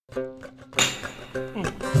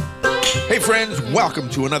friends, welcome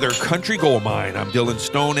to another Country Gold Mine. I'm Dylan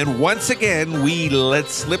Stone, and once again, we let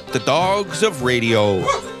slip the dogs of radio.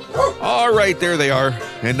 All right, there they are,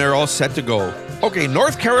 and they're all set to go. Okay,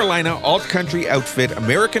 North Carolina alt-country outfit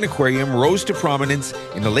American Aquarium rose to prominence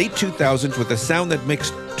in the late 2000s with a sound that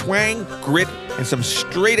mixed twang, grit, and some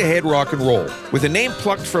straight-ahead rock and roll. With a name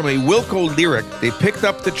plucked from a Wilco lyric, they picked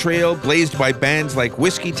up the trail blazed by bands like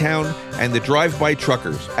Whiskey Town and the Drive-By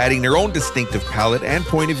Truckers, adding their own distinctive palette and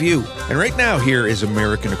point of view. And right now, here is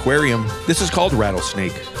American Aquarium. This is called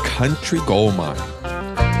Rattlesnake, Country Gold Mine.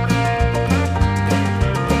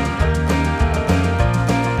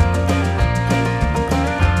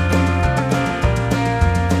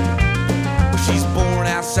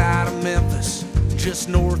 Just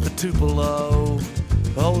north of Tupelo.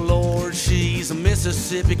 Oh Lord, she's a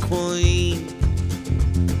Mississippi queen.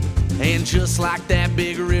 And just like that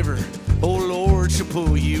big river, oh Lord, she'll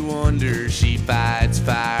pull you under. She fights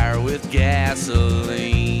fire with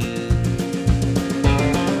gasoline.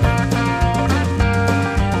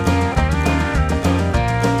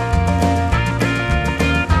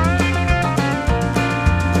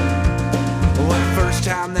 Well, the first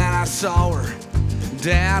time that I saw her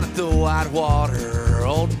down at the Whitewater,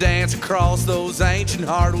 old dance across those ancient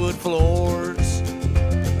hardwood floors.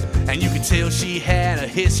 And you could tell she had a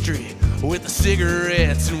history with the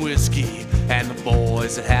cigarettes and whiskey and the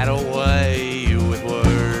boys that had a way with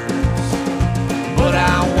words. But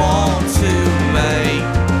I want to make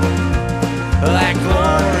that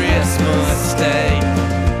glorious mistake.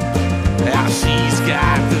 How she's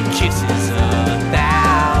got the kisses of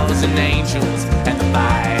 1,000 angels and the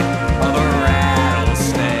bite of a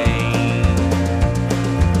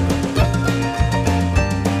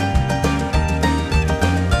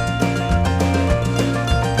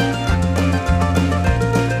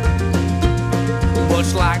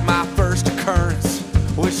like my first occurrence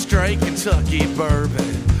with straight Kentucky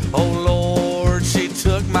bourbon. Oh Lord, she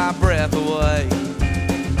took my breath away.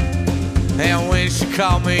 And when she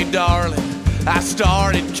called me darling, I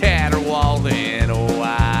started caterwauling. Oh,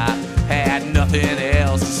 I had nothing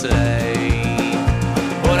else to say.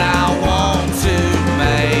 But I want to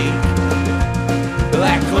make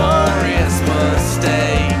that glorious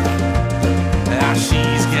mistake. Now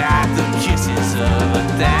she's got the kisses of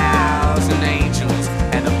 1,000 angels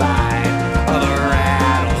and the bite of a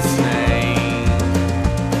rattlesnake.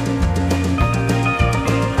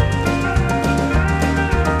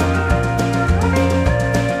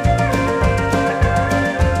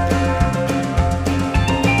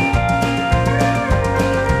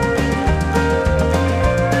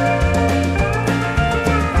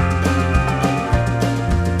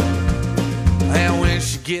 And when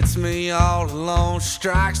she gets me all alone,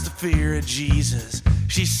 strikes the fear of Jesus.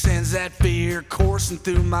 She sends that fear coursing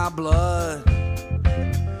through my blood.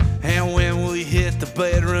 And when we hit the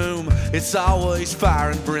bedroom, it's always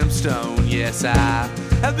fire and brimstone. Yes, I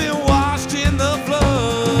have been washed in the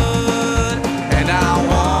flood. And I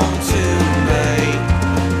want to make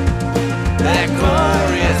that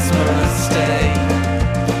glorious mistake.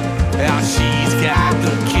 How she's got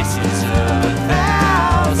the kisses of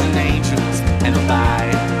 1,000 angels and the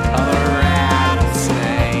bite of a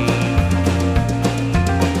rattlesnake.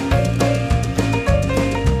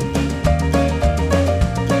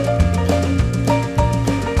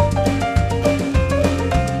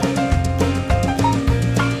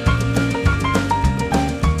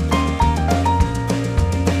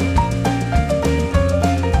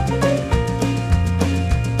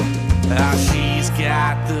 Now she's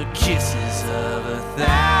got the kisses of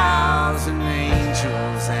 1,000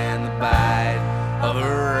 angels and the bite of a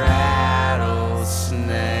rattlesnake.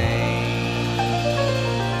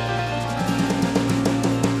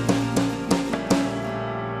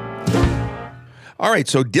 All right,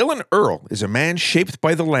 so Dylan Earl is a man shaped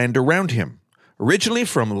by the land around him. Originally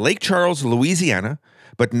from Lake Charles, Louisiana,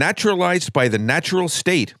 but naturalized by the natural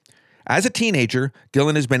state. As a teenager,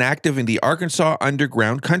 Dylan has been active in the Arkansas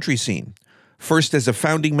underground country scene. First as a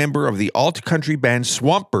founding member of the alt-country band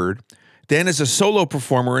Swampbird, then as a solo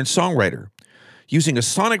performer and songwriter, using a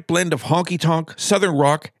sonic blend of honky-tonk, southern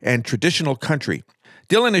rock, and traditional country.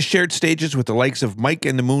 Dylan has shared stages with the likes of Mike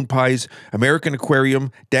and the Moonpies, American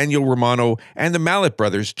Aquarium, Daniel Romano, and the Mallet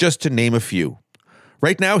Brothers, just to name a few.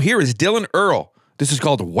 Right now, here is Dylan Earl. This is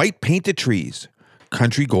called White Painted Trees,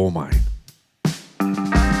 Country Gold Mine.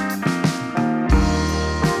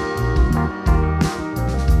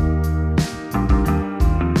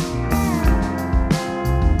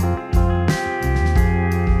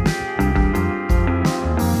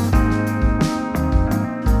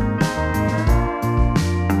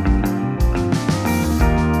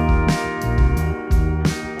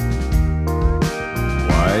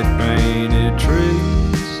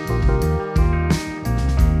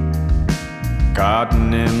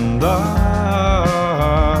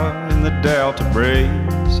 Delta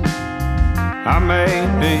breeze. I may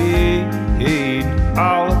need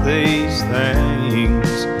all of these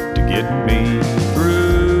things to get me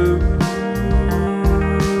through.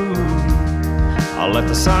 I'll let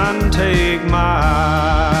the sun take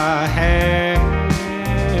my hand,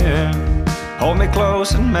 hold me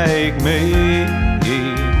close and make me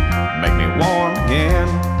warm again,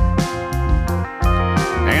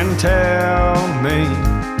 and tell me,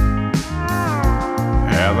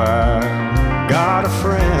 have I got a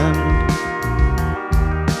friend?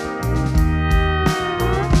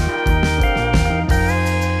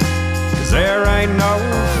 'Cause there ain't no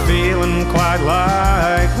feeling quite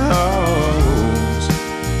like those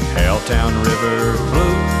Helltown River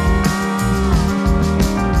blues.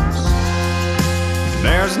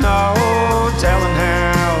 There's no telling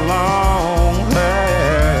how long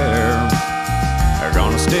they're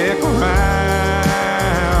gonna stick around.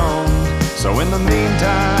 So in the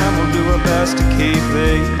meantime, we'll do our best to keep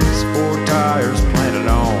these four tires planted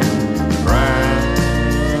on the ground.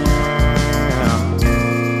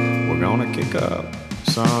 We're gonna kick up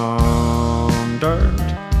some dirt,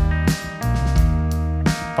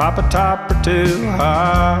 pop a top or two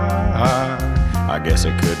high, I guess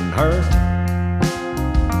it couldn't hurt.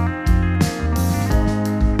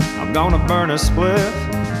 I'm gonna burn a spliff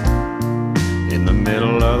in the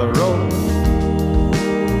middle of the road.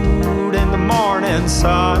 In the morning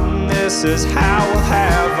sun, this is how we'll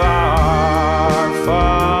have our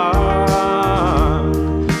fun.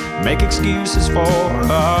 Make excuses for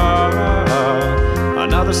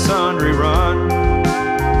another sundry run.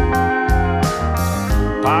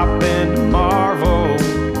 Pop into Marvel,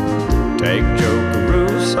 take Joe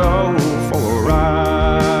Caruso for a ride.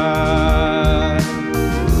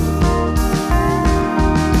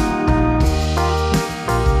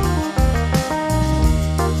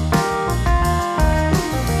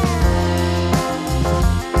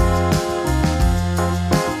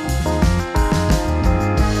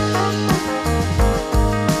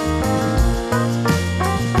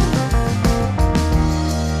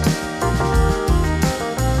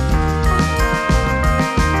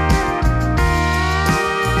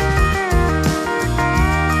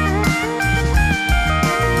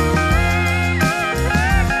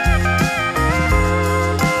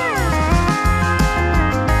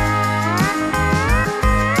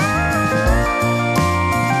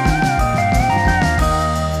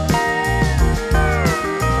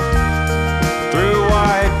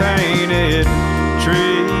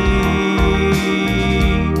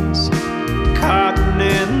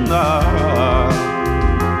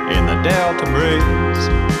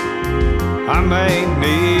 I may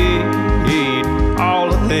need all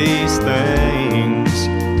of these things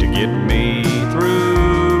to get me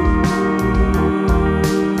through.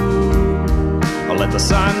 I'll let the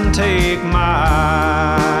sun take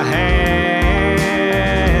my hand,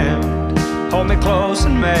 hold me close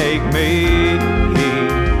and make me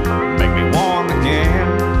warm again,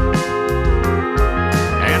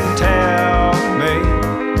 and tell me,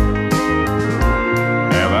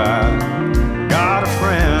 have I got a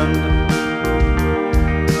friend?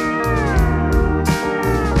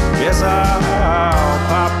 Yes, I'll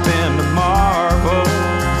pop into Marvel,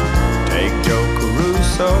 take Joe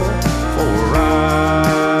Caruso for a ride.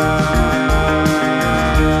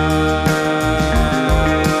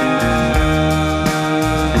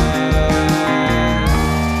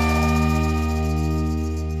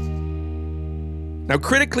 Now,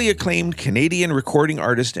 critically acclaimed Canadian recording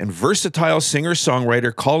artist and versatile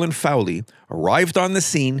singer-songwriter Colin Fowlie arrived on the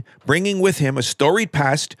scene, bringing with him a storied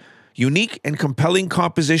past, unique and compelling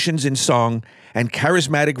compositions in song, and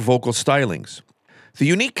charismatic vocal stylings. The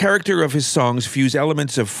unique character of his songs fuse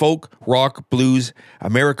elements of folk, rock, blues,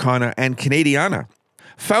 Americana, and Canadiana.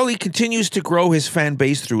 Fowlie continues to grow his fan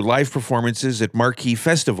base through live performances at marquee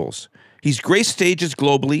festivals. He's graced stages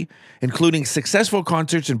globally, including successful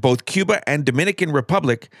concerts in both Cuba and Dominican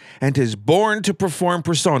Republic, and his born-to-perform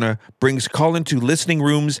persona brings Colin to listening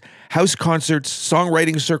rooms, house concerts,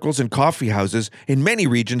 songwriting circles, and coffee houses in many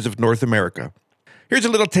regions of North America. Here's a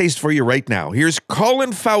little taste for you right now. Here's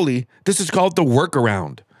Colin Fowlie. This is called The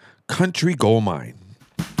Workaround, Country Gold Mine.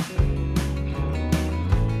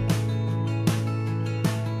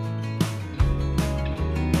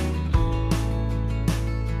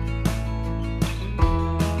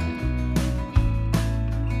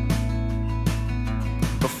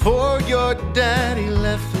 Before your daddy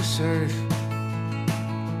left this earth,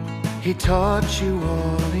 he taught you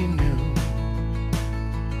all he knew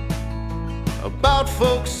about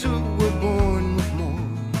folks who were born with more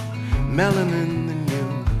melanin than you.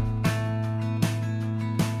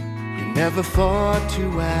 You never thought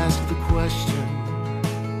to ask the question,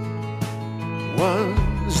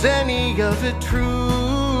 was any of it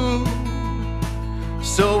true?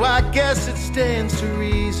 So I guess it stands to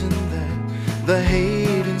reason that the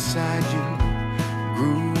hate inside you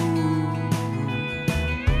grew.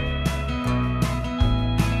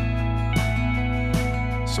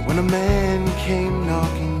 So when a man came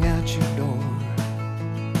knocking at your door,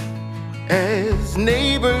 as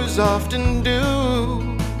neighbors often do,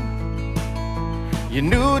 you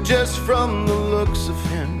knew just from the looks of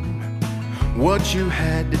him what you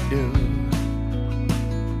had to do.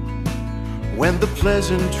 When the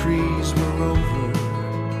pleasantries were over,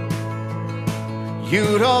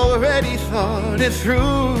 you'd already thought it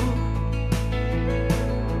through.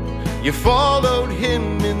 You followed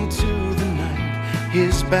him into the night,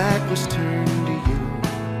 his back was turned to you.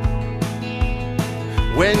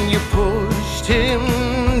 When you pushed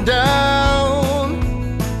him down,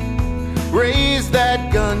 raised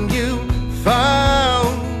that gun you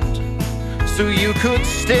found, so you could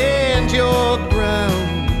stand your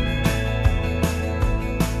ground.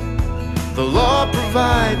 The law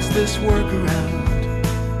provides this workaround.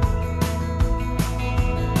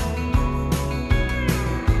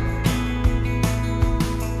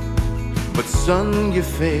 But son, you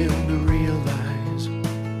failed to realize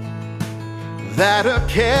that a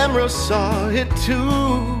camera saw it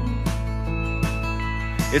too.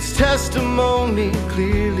 Its testimony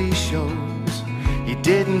clearly shows you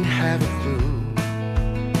didn't have a clue.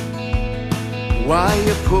 Why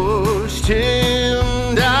you pushed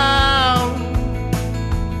him down,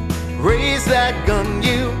 raised that gun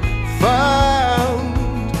you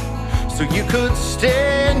found, so you could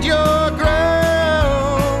stand your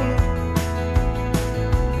ground.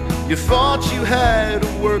 You thought you had a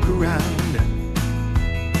workaround.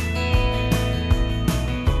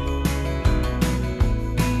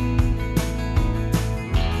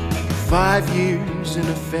 5 years in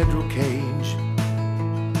a federal cage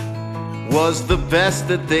was the best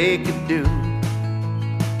that they could do.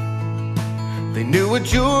 They knew a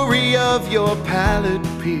jury of your pallid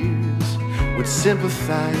peers would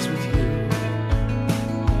sympathize with you.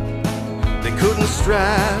 They couldn't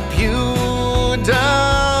strap you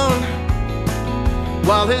down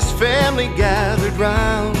while his family gathered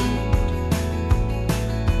round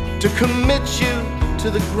to commit you to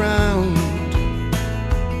the ground.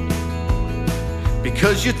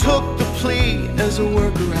 Because you took the plea as a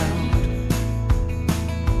workaround.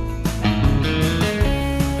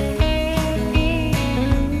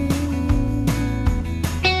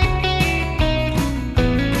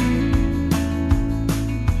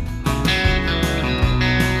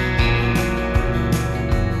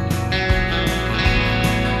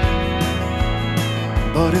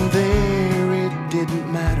 But in there it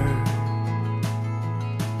didn't matter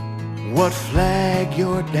what flag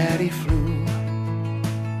your daddy flew.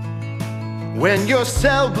 When your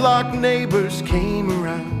cell block neighbors came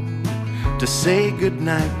around to say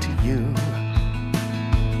goodnight to you,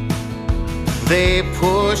 they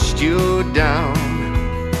pushed you down,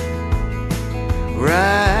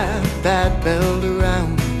 wrapped that belt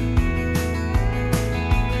around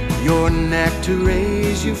your neck to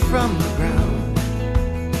raise you from the ground.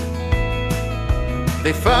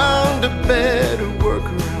 They found a better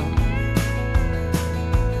workaround.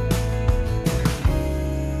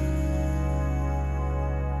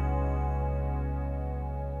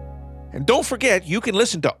 And don't forget, you can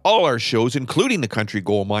listen to all our shows, including The Country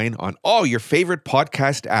Gold Mine, on all your favorite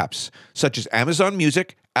podcast apps, such as Amazon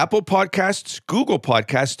Music, Apple Podcasts, Google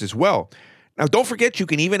Podcasts as well. Now, don't forget, you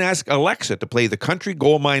can even ask Alexa to play The Country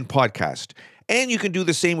Gold Mine podcast. And you can do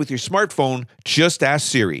the same with your smartphone. Just ask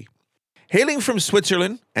Siri. Hailing from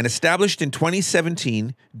Switzerland and established in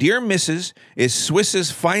 2017, Dear Mrs. is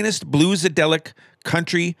Swiss's finest bluesadelic,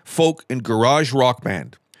 country, folk, and garage rock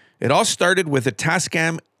band. It all started with a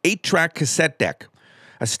Tascam 8-track cassette deck,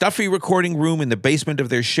 a stuffy recording room in the basement of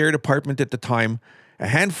their shared apartment at the time, a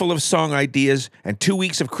handful of song ideas, and 2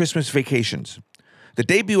 weeks of Christmas vacations. The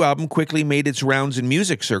debut album quickly made its rounds in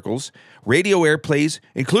music circles, radio airplays,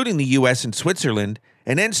 including the US and Switzerland,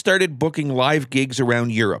 and then started booking live gigs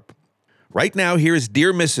around Europe. Right now, here is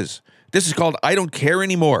Dear Mrs. This is called I Don't Care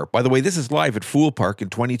Anymore. By the way, this is live at Foolpark in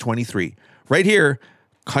 2023. Right here,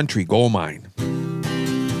 Country Gold Mine.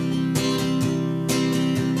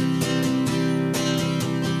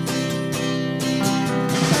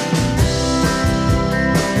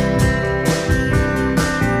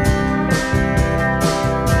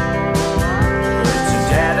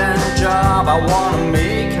 I wanna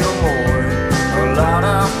make no more. A lot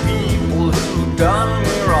of people who done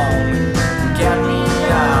me wrong got me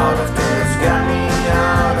out of this, got me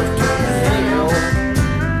out of this.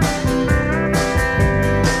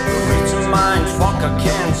 I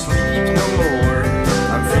can't sleep no more.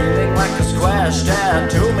 I'm feeling like a squash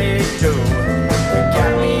tattoo me too.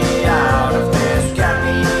 Got me out of this, got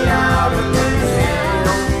me out of this hell.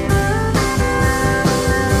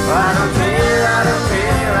 I don't care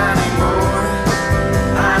anymore.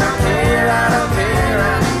 I don't care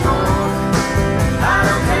anymore. I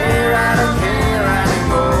don't care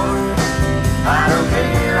anymore. I don't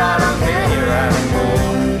care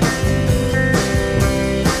anymore.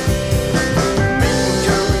 Making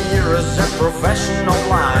career as a professional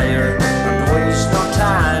liar. Don't waste no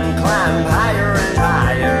time, climb higher and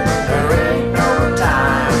higher. There ain't no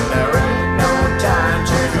time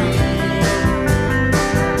to dream.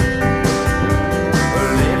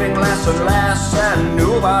 Living less and less and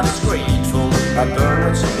nobody's grateful. A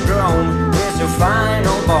burnout syndrome is your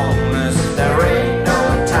final bonus. There ain't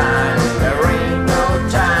no time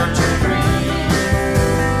to dream.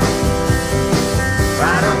 I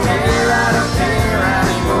don't care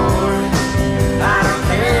anymore. I don't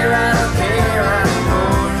care anymore.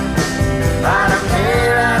 I don't care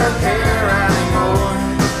anymore.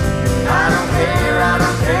 I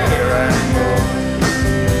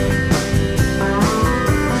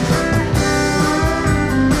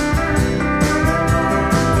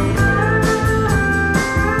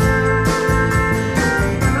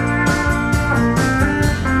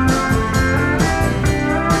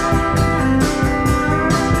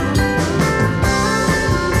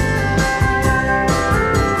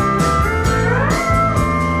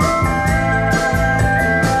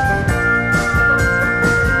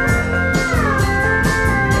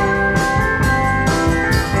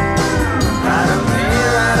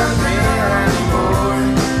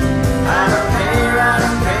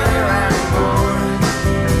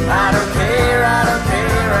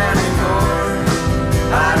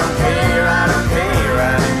don't care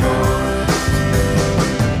anymore.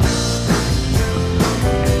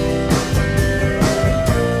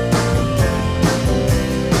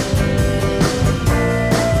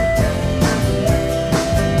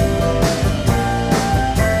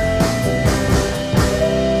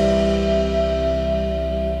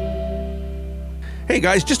 Hey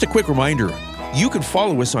guys, just a quick reminder, you can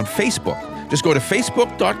follow us on Facebook. Just go to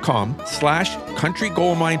facebook.com/Country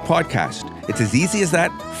Gold Mine Podcast. It's as easy as that.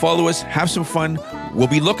 Follow us, have some fun. We'll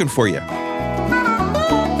be looking for you.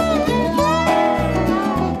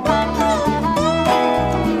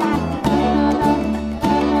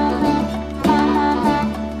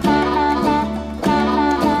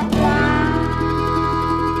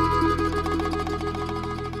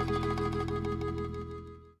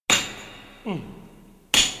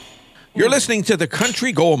 You're listening to the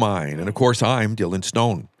Country Gold Mine, and of course, I'm Dylan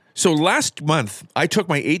Stone. So last month, I took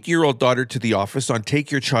my 8-year-old daughter to the office on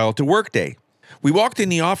Take Your Child to Work Day. We walked in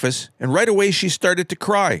the office, and right away she started to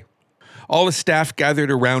cry. All the staff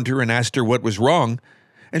gathered around her and asked her what was wrong,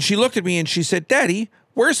 and she looked at me and she said, "Daddy,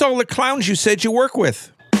 where's all the clowns you said you work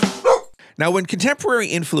with?" Now, when contemporary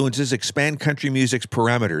influences expand country music's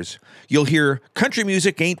parameters, you'll hear, "Country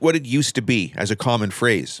music ain't what it used to be," as a common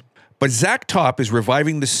phrase. But Zach Top is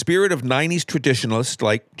reviving the spirit of 90s traditionalists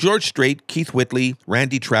like George Strait, Keith Whitley,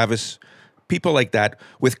 Randy Travis, people like that,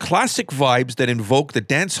 with classic vibes that invoke the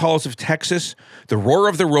dance halls of Texas, the roar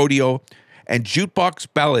of the rodeo, and jukebox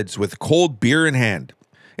ballads with cold beer in hand.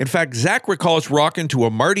 In fact, Zach recalls rocking to a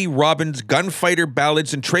Marty Robbins Gunfighter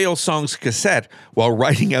Ballads and Trail Songs cassette while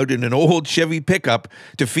riding out in an old Chevy pickup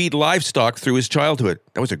to feed livestock through his childhood.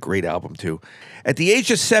 That was a great album, too. At the age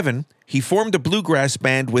of 7, he formed a bluegrass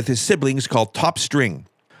band with his siblings called Top String.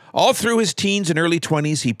 All through his teens and early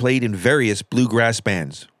 20s, he played in various bluegrass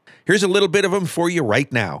bands. Here's a little bit of him for you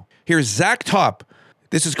right now. Here's Zach Top.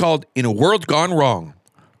 This is called In a World Gone Wrong,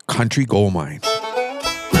 Country Gold Mine.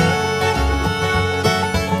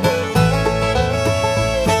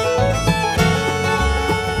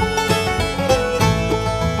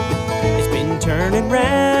 It's been turning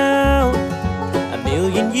round a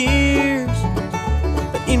million years,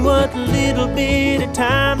 but in what little bit of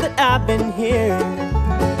time that I've been here,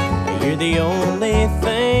 you're the only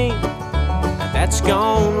thing that's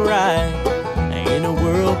gone right in a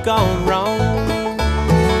world gone wrong.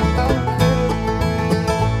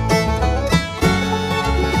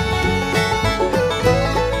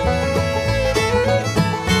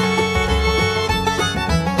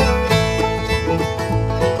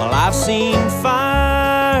 Well, I've seen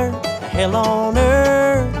fire, hell on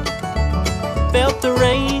earth, felt the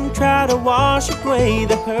rain try to wash away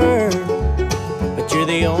the hurt, but you're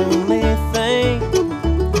the only thing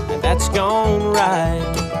that's gone right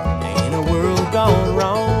in a world gone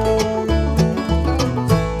wrong.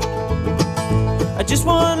 I just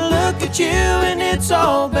wanna look at you and it's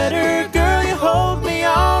all better. Girl, you hold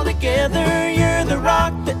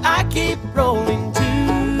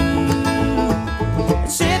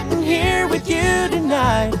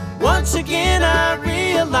once again I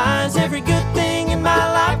realize every good thing in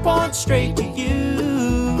my life points straight to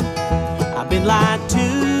you. I've been lied to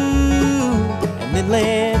and then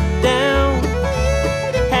let down.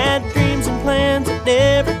 Had dreams and plans that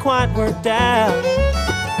never quite worked out.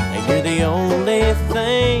 And you're the only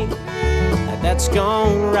thing that's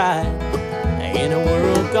gone right in a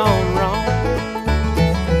world gone wrong.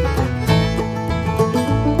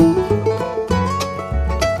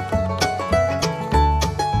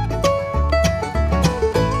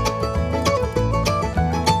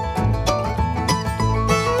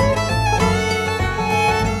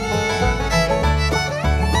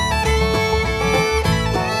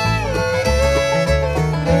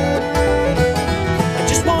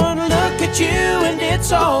 You and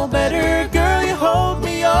it's all better. Girl, you hold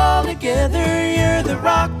me all together. You're the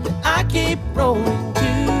rock that I keep rolling to.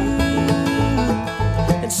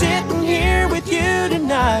 And sitting here with you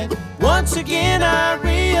tonight, once again I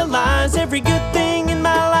realize every good thing in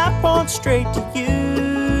my life points straight to you.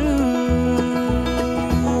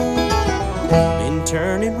 Been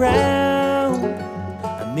turning round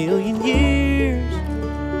a million years,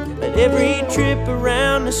 but every trip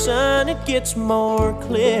around the sun it gets more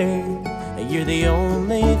clear. You're the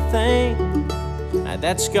only thing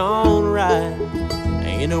that's gone right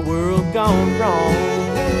in a world gone wrong.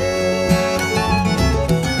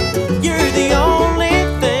 You're the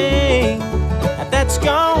only thing that's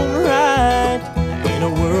gone right in a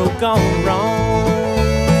world gone wrong.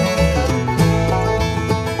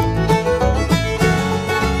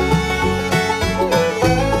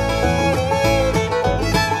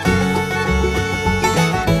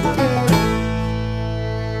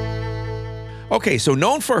 Okay, so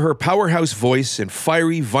known for her powerhouse voice and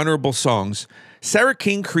fiery, vulnerable songs, Sarah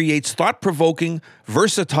King creates thought-provoking,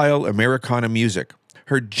 versatile Americana music.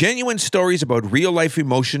 Her genuine stories about real-life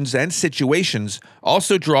emotions and situations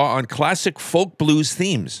also draw on classic folk blues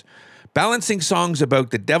themes, balancing songs about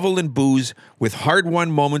the devil and booze with hard-won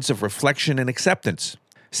moments of reflection and acceptance.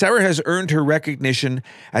 Sarah has earned her recognition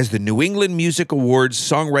as the New England Music Awards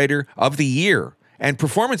Songwriter of the Year, and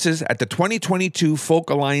performances at the 2022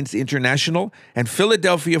 Folk Alliance International and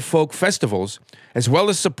Philadelphia Folk Festivals, as well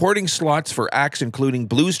as supporting slots for acts including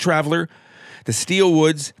Blues Traveler, the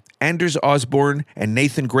Steelwoods, Anders Osborne, and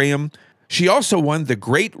Nathan Graham. She also won the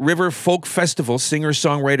Great River Folk Festival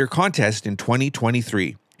Singer-Songwriter Contest in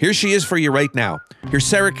 2023. Here she is for you right now. Here's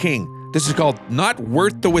Sarah King. This is called Not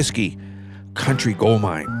Worth the Whiskey, Country Gold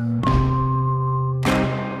Mine.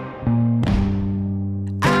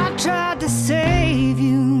 I tried to save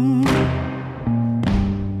you,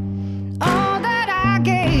 all that I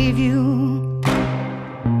gave you.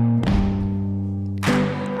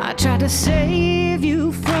 I tried to save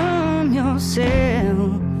you from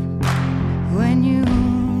yourself when you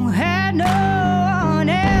had no one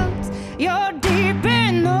else. You're deep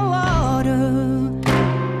in the water,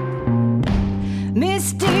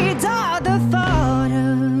 misdeeds are the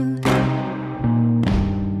fodder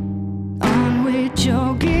on which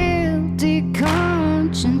your guilty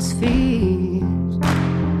conscience feeds.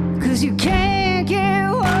 'Cause you can't get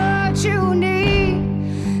what you need,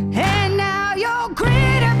 and now you're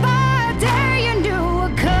greeted by a day you knew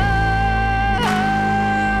would come,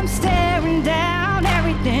 staring down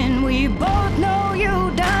everything we both know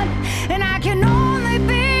you've done. And I can only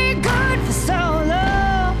be good for so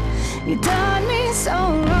long. You've done me so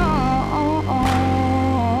wrong.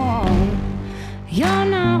 You're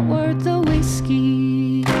not worth the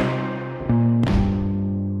whiskey.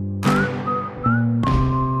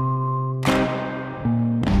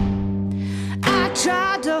 I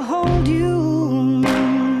tried to hold you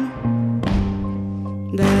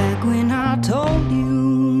back when I told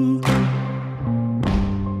you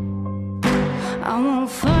I won't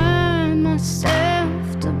find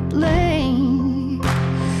myself to blame.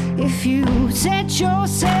 If you set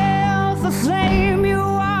yourself aflame, you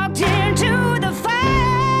walked into the fire.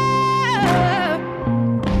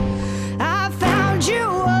 I found you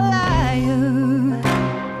a liar.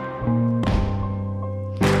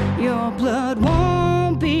 Your blood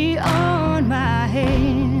won't be on my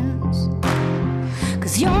hands,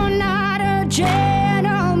 'cause you're not a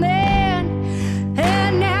gentleman.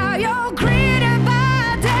 And now you're greeted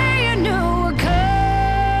by a day you knew would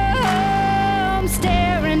come,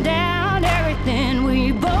 staring down everything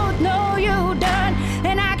we both know you've done.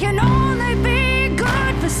 And I can only be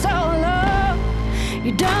good for so long.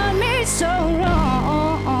 You done me so wrong.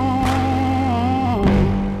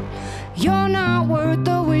 You're not worth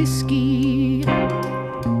the whiskey.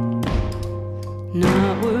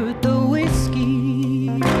 Not worth the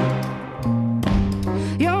whiskey.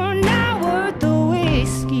 You're not worth the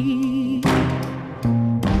whiskey.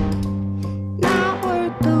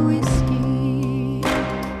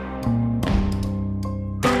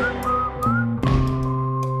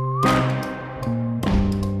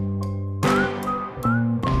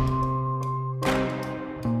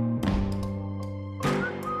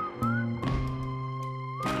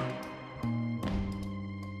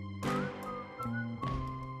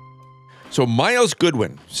 So Myles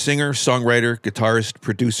Goodwyn, singer, songwriter, guitarist,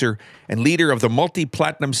 producer, and leader of the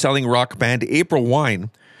multi-platinum selling rock band April Wine,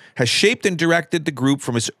 has shaped and directed the group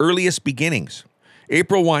from its earliest beginnings.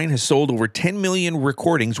 April Wine has sold over 10 million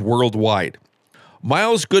recordings worldwide.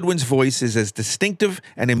 Myles Goodwyn's voice is as distinctive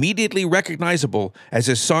and immediately recognizable as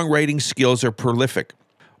his songwriting skills are prolific.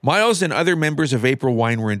 Myles and other members of April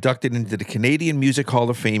Wine were inducted into the Canadian Music Hall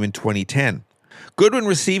of Fame in 2010. Goodwyn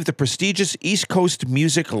received the prestigious East Coast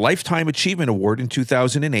Music Lifetime Achievement Award in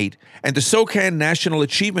 2008 and the SOCAN National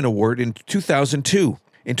Achievement Award in 2002.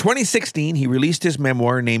 In 2016, he released his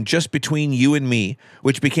memoir named Just Between You and Me,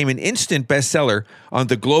 which became an instant bestseller on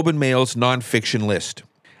the Globe and Mail's nonfiction list.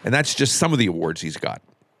 And that's just some of the awards he's got.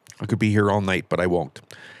 I could be here all night, but I won't.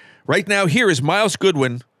 Right now, here is Myles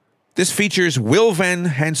Goodwyn. This features Will Van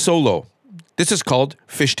Hansolo. This is called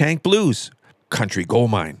Fish Tank Blues, Country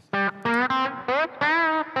Gold Mine.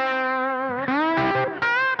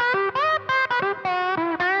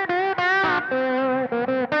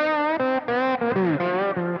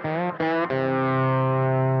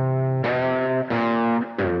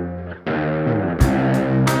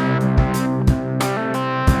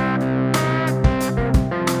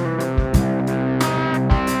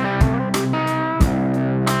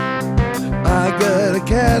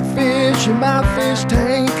 Catfish in my fish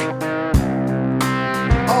tank,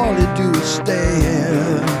 all they do is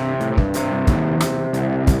stare.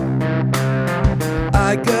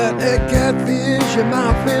 I got a catfish in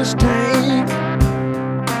my fish tank,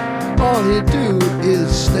 all they do is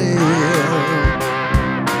stare.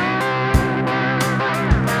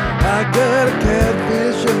 I got a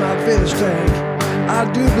catfish in my fish tank, I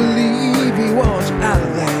do believe he wants out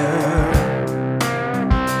of there.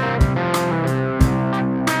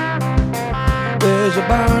 There's a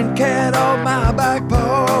barn cat on my back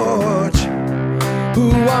porch who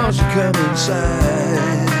wants to come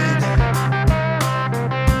inside.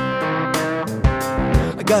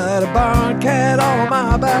 I got a barn cat on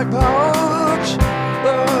my back porch,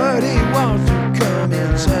 Lord, he wants to come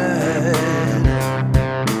inside.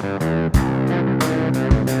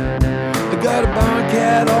 I got a barn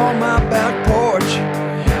cat on my back porch,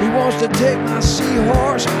 he wants to take my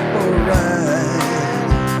seahorse for a ride.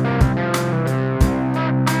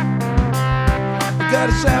 Got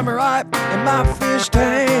a samurai in my fish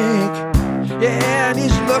tank, yeah, and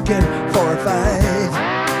he's looking for a fight.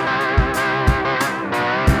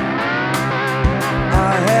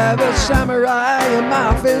 I have a samurai in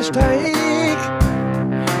my fish tank,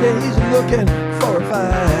 yeah, he's looking for a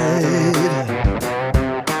fight.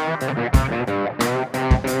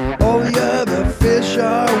 All the other fish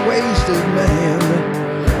are wasted, man,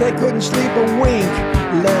 they couldn't sleep a wink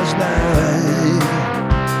last night.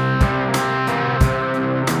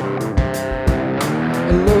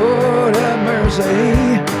 Lord have mercy,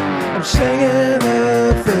 I'm singing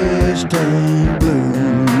the fish tank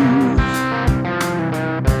blues.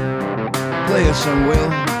 Play us some, Will.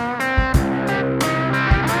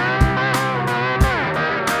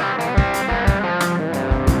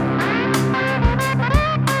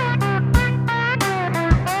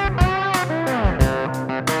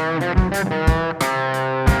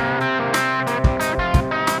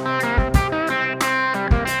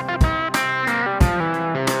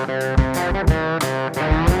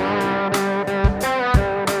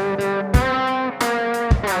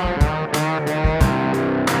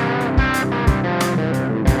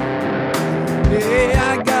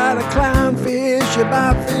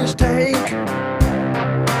 My fish tank,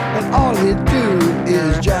 and all he do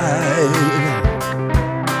is jive.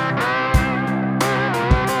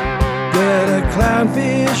 Got a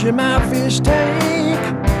clownfish in my fish tank,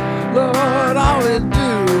 Lord, all he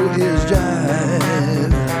do is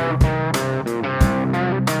jive.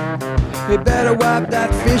 He better wipe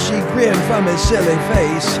that fishy grin from his silly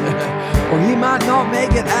face, or he might not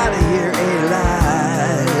make it out of here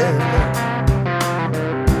alive.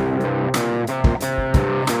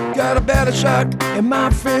 Got a better shark in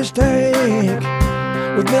my fish tank,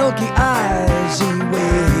 with milky eyes he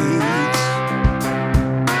waits.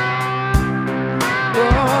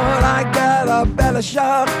 Lord, I got a belly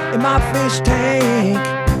shark in my fish tank,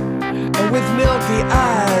 and with milky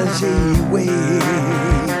eyes he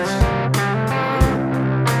waits.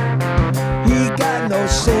 He got no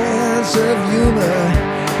sense of humor,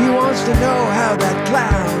 he wants to know how that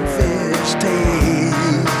clownfish tastes.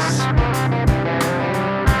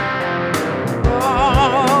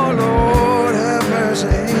 Oh, Lord have mercy,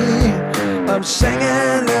 I'm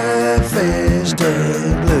singing the fish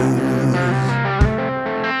tank blues.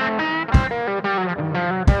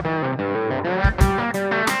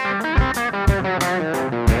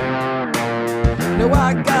 No,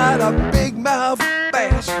 I got a big mouth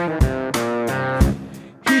bass.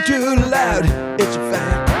 He too loud, it's a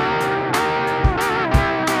fact.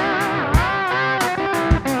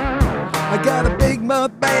 I got a big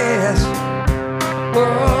mouth bass.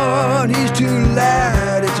 Oh, and he's too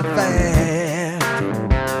loud, it's a fact.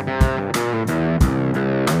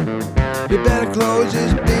 You better close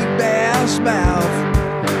his big bass mouth,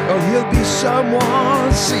 or he'll be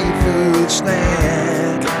someone's seafood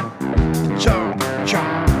snack. Chomp,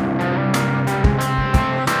 chomp.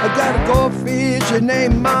 I got a goldfish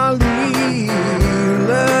named Molly, who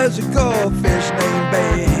loves a goldfish named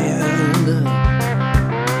Band.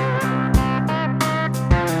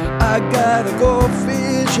 I got a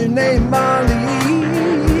goldfish named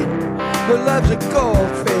Molly, who loves a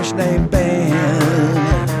goldfish named Ben.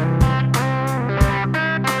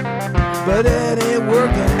 But it ain't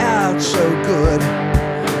working out so good,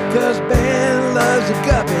 'cause Ben loves a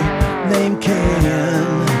guppy named Ken.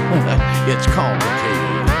 It's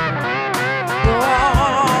complicated.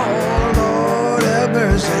 Oh, Lord have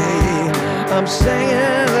mercy, I'm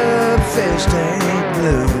singing the fish tank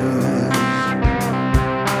blues.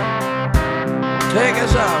 Take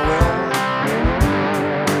us out, Will.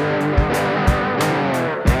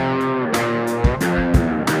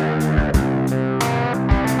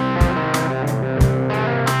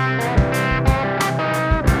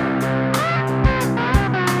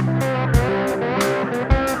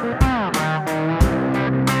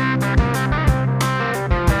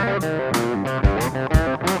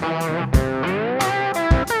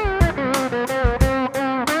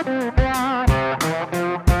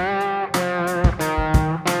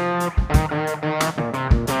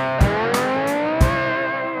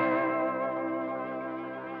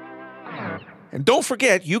 And don't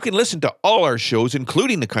forget, you can listen to all our shows,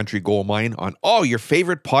 including The Country Gold Mine, on all your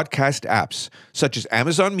favorite podcast apps, such as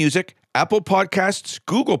Amazon Music, Apple Podcasts,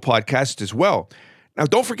 Google Podcasts as well. Now,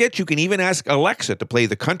 don't forget, you can even ask Alexa to play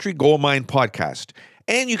the Country Gold Mine podcast.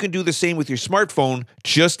 And you can do the same with your smartphone.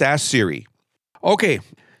 Just ask Siri. Okay,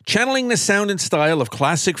 channeling the sound and style of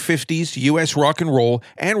classic 50s U.S. rock and roll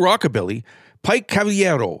and rockabilly, Pike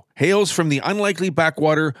Cavalero hails from the unlikely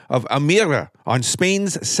backwater of Amira on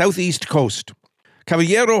Spain's southeast coast.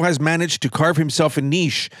 Caballero has managed to carve himself a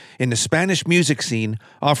niche in the Spanish music scene,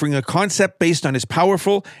 offering a concept based on his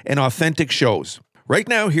powerful and authentic shows. Right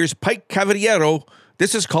now, here's Pike Caballero.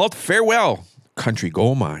 This is called Farewell, Country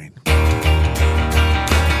Gold Mine.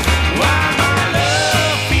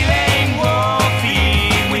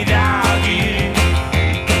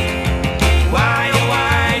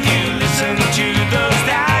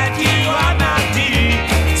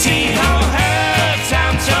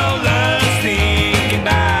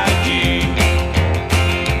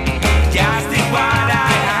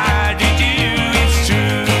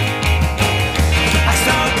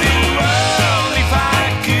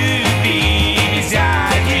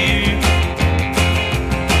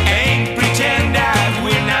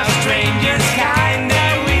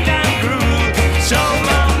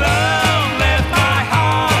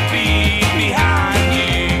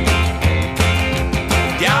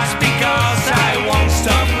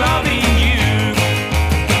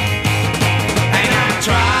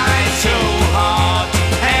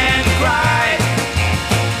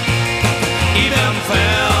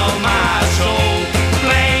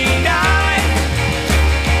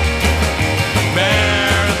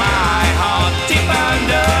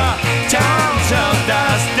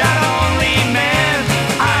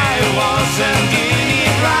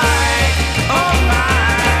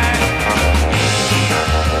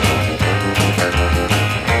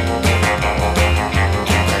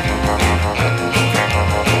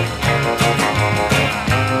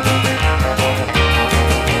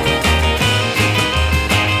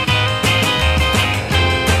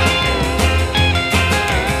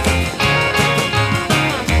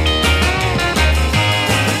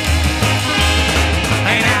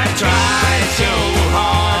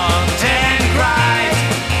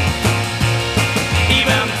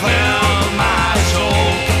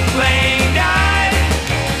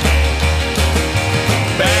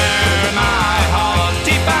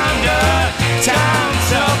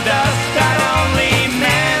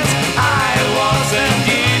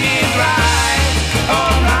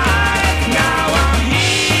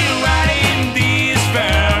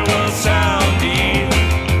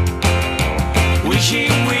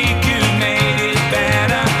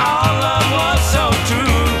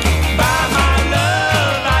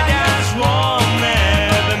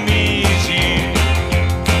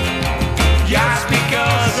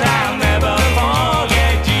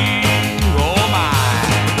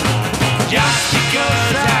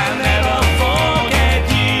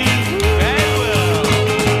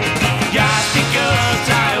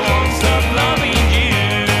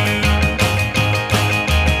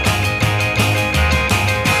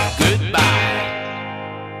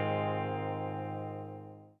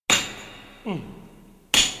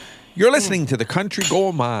 You're listening to The Country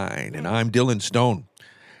Gold Mine, and I'm Dylan Stone.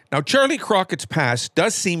 Now, Charley Crockett's past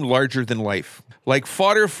does seem larger than life, like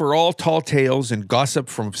fodder for all tall tales and gossip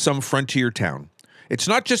from some frontier town. It's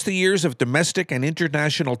not just the years of domestic and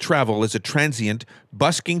international travel as a transient,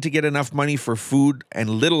 busking to get enough money for food and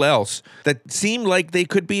little else that seem like they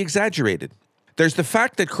could be exaggerated. There's the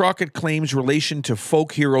fact that Crockett claims relation to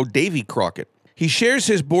folk hero Davy Crockett. He shares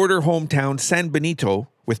his border hometown San Benito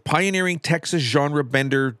with pioneering Texas genre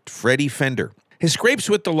bender Freddie Fender. His scrapes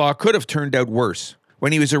with the law could have turned out worse.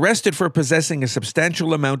 When he was arrested for possessing a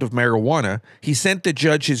substantial amount of marijuana, he sent the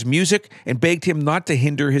judge his music and begged him not to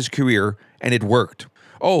hinder his career, and it worked.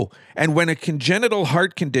 Oh, and when a congenital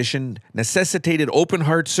heart condition necessitated open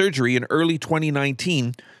heart surgery in early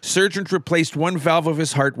 2019, surgeons replaced one valve of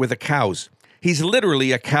his heart with a cow's. He's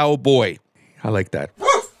literally a cowboy. I like that.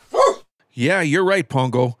 Yeah, you're right,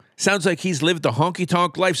 Pongo. Sounds like he's lived the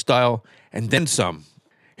honky-tonk lifestyle and then some.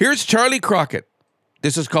 Here's Charley Crockett.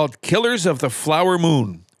 This is called Killers of the Flower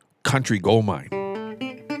Moon, Country Gold Mine.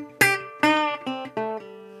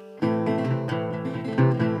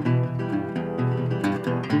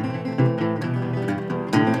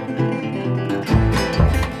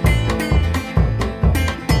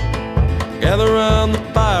 Gather round the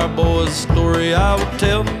fire, boys, a story I will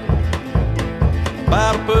tell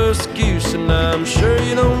about a persecution I'm sure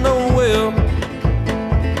you don't know well.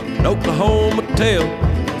 An Oklahoma tale,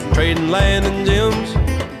 trading land and gems,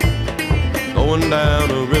 going down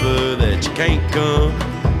a river that you can't come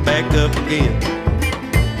back up again.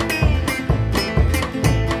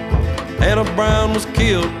 Anna Brown was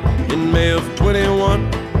killed in May of 21.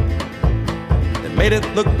 They made it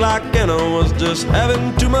look like Anna was just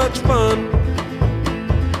having too much fun.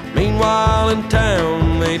 Meanwhile in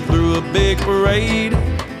town they threw a big parade.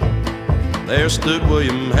 There stood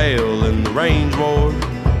William Hale in the range war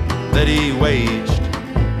that he waged.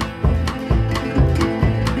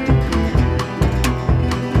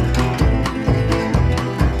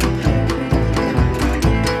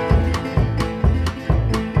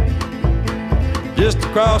 Just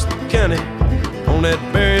across the county on that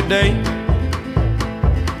very day,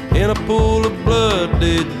 in a pool of blood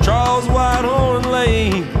did Charles Whitehorn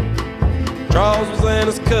lay. Charles was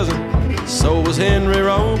Anna's cousin, so was Henry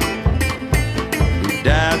Rowe, who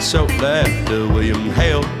died shortly after William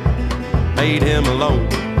Hale made him alone.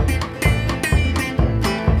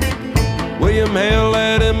 William Hale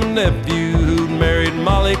had him a nephew who'd married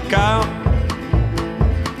Molly Kyle.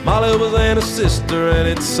 Molly was Anna's sister and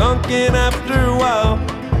it sunk in after a while.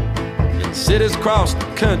 In cities across the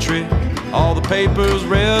country, all the papers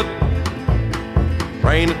read,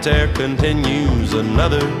 Reign of Terror continues,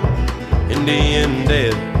 another Indian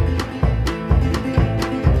dead.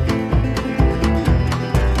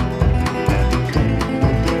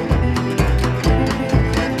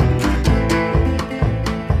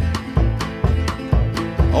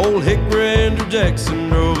 Old Hickory Andrew Jackson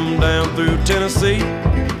drove him down through Tennessee.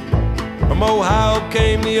 From Ohio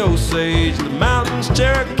came the Osage, the mountains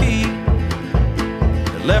Cherokee.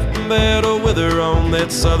 They left them there to wither on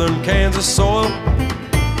that southern Kansas soil.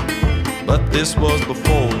 But this was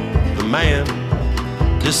before the man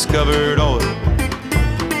discovered oil.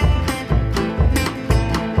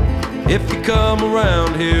 If you come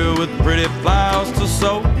around here with pretty flowers to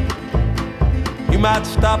sow, you might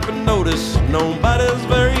stop and notice nobody's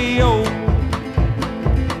very old.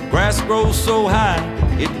 Grass grows so high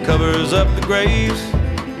it covers up the graves,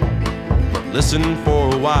 but listen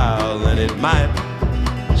for a while and it might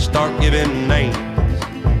start giving names.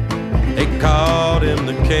 They called him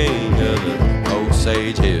the king of the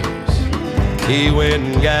Osage Hills. He went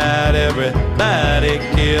and got everybody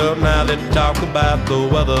killed. Now they talk about the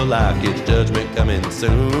weather like it's judgment coming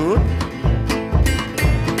soon.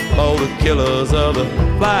 Oh, the killers of the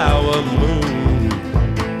flower moon.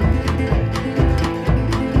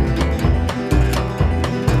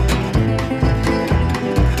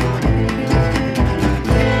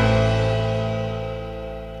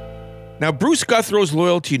 Now, Bruce Guthro's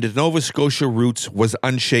loyalty to Nova Scotia roots was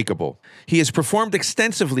unshakable. He has performed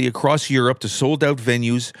extensively across Europe to sold-out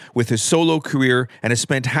venues with his solo career and has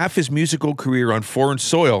spent half his musical career on foreign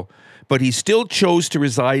soil, but he still chose to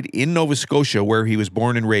reside in Nova Scotia where he was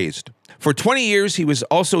born and raised. For 20 years, he was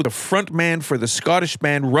also the frontman for the Scottish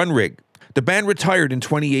band Runrig. The band retired in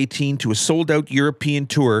 2018 to a sold-out European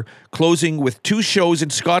tour, closing with 2 shows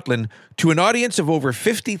in Scotland to an audience of over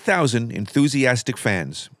 50,000 enthusiastic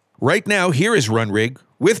fans. Right now, here is Runrig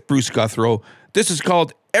with Bruce Guthro. This is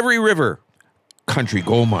called Every River, Country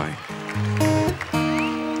Gold Mine.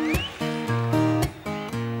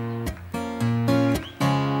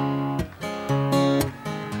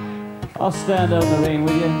 I'll stand out in the rain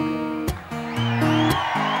with you.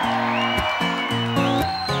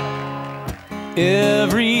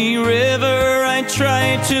 Every river I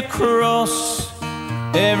tried to cross,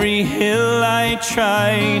 every hill I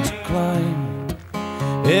tried to climb,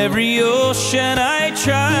 every ocean I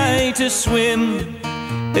tried to swim,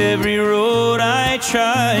 every road I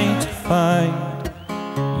tried to find.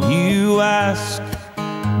 You asked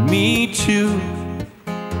me to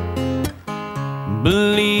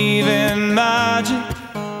believe in magic,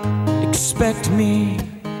 expect me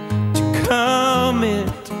to commit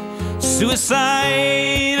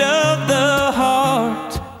suicide of the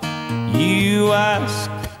heart. You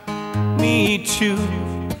ask me to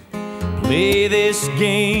play this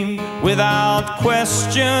game without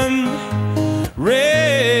question,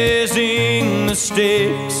 raising the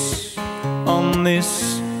stakes on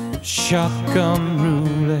this shotgun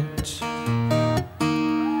roulette.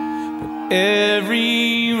 But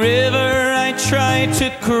every river I tried to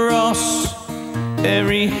cross,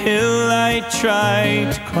 every hill I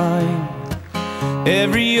tried to climb,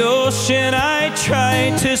 every ocean I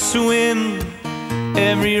tried to swim,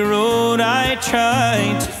 every road I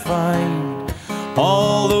tried to find,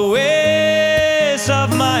 all the ways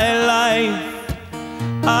of my life,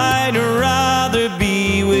 I'd rather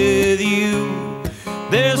be with you.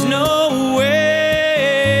 There's no way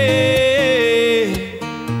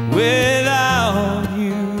without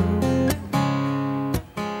you.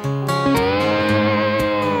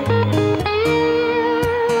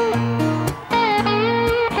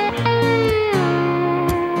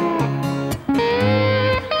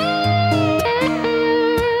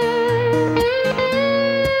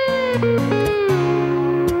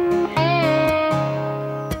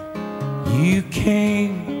 You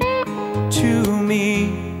came to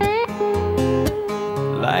me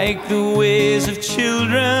like the ways of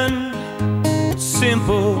children,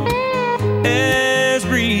 simple as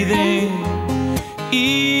breathing,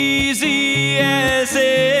 easy as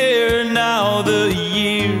air. Now the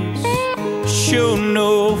years show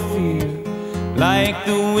no fear, like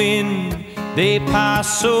the wind they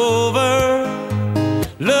pass over.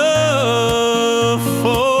 Love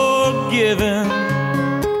forgiven,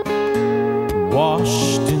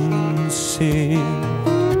 washed and saved.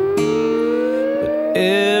 But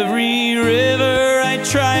every river I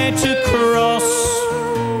tried to cross,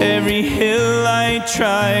 every hill I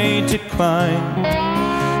tried to climb,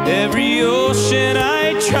 every ocean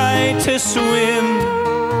I tried to swim,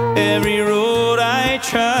 every road I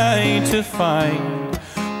tried to find,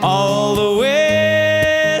 all the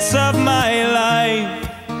ways of my life,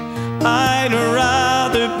 I'd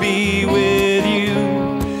rather be with you.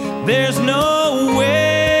 There's no way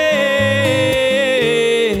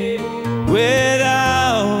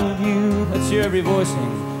without you. Let's hear every voice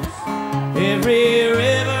sing. Every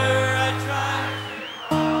river I tried.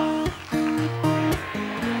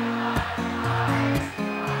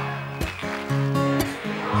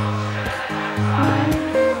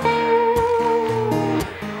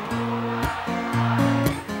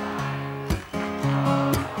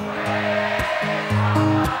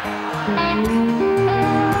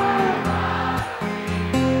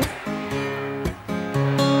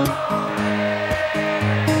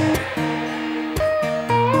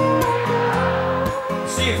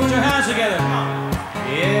 See, put your hands together. Come on.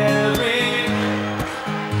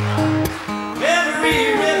 Every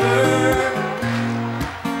river,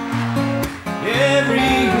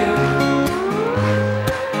 every hill,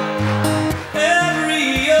 every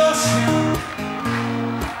ocean,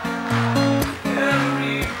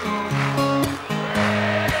 every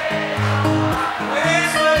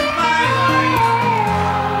ways of my life,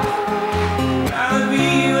 I'll be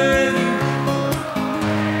with you.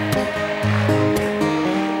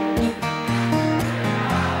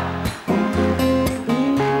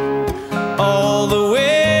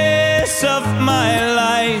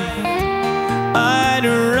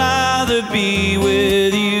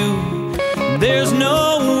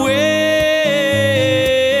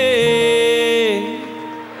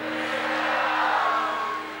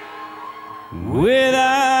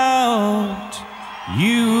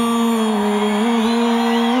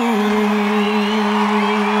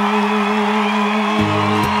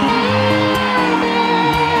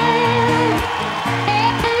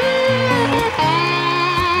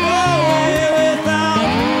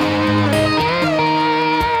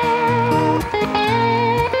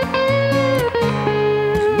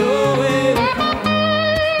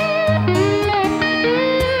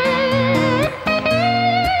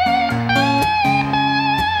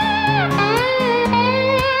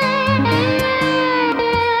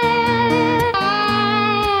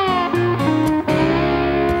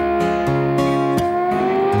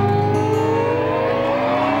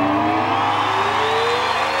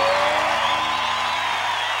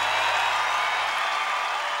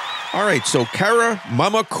 right, so Cara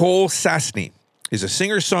Mama Cole Sassney is a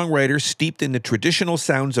singer-songwriter steeped in the traditional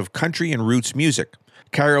sounds of country and roots music.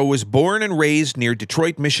 Cara was born and raised near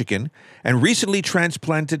Detroit, Michigan, and recently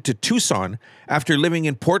transplanted to Tucson after living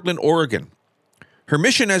in Portland, Oregon. Her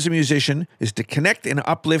mission as a musician is to connect and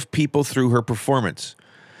uplift people through her performance.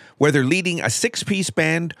 Whether leading a 6-piece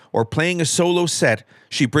band or playing a solo set,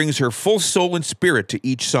 she brings her full soul and spirit to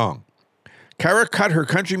each song. Cara cut her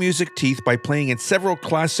country music teeth by playing in several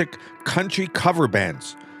classic country cover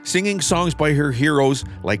bands, singing songs by her heroes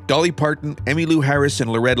like Dolly Parton, Emmylou Harris,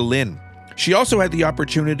 and Loretta Lynn. She also had the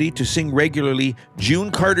opportunity to sing regularly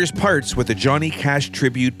June Carter's parts with the Johnny Cash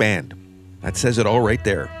tribute band. That says it all right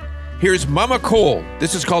there. Here's Mama Cole.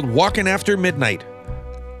 This is called Walkin' After Midnight.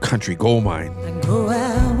 Country Gold Mine. I go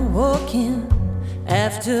out walking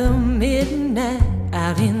after midnight,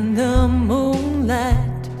 out in the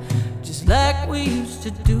moonlight, just like we used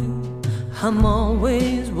to do. I'm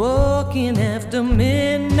always walking after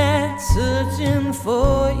midnight, searching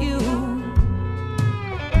for you.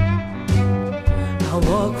 I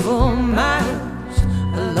walk for miles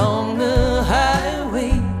along the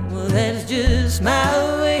highway. Well, that's just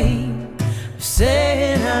my way of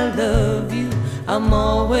saying I love you. I'm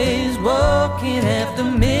always walking after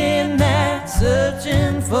midnight,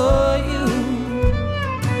 searching for you.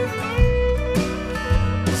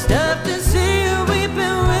 Stop to see a weeping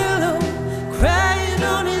willow crying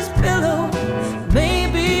on his pillow.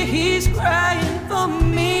 Maybe he's crying for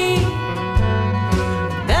me.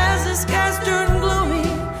 As the skies turn gloomy,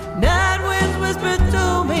 night winds whisper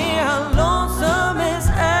to me how lonesome as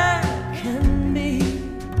I can be.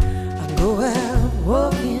 I go out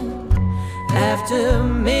walking after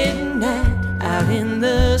midnight, out in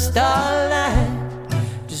the starlight,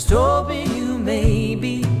 just hoping you may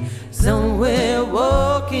be somewhere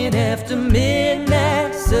walking after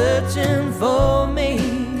midnight, searching for me.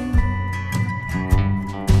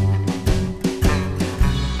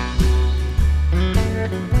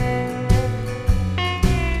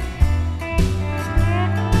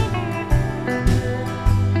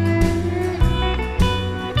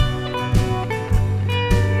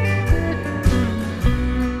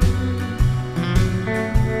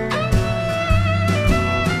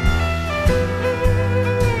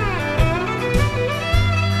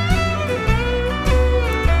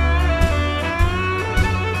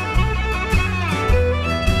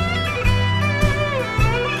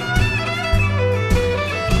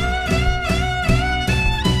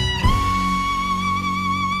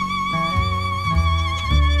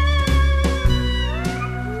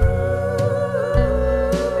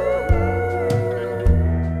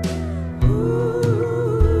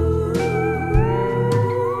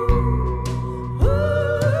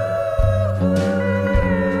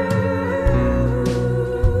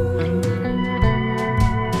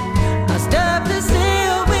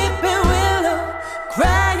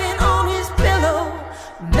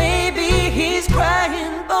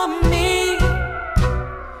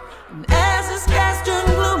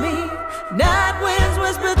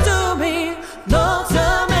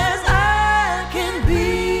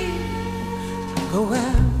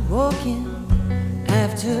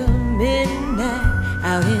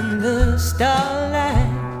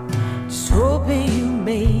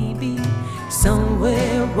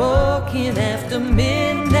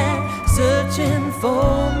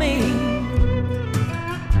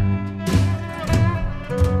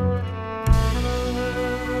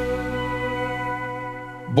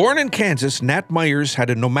 Born in Kansas, Nat Myers had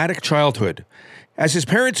a nomadic childhood, as his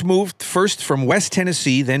parents moved first from West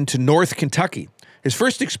Tennessee, then to North Kentucky. His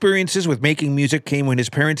first experiences with making music came when his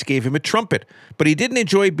parents gave him a trumpet, but he didn't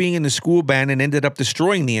enjoy being in the school band and ended up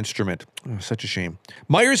destroying the instrument. Oh, such a shame.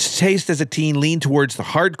 Myers' taste as a teen leaned towards the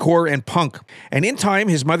hardcore and punk, and in time,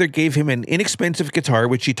 his mother gave him an inexpensive guitar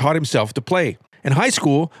which he taught himself to play. In high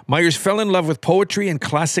school, Myers fell in love with poetry and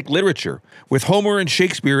classic literature, with Homer and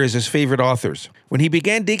Shakespeare as his favorite authors. When he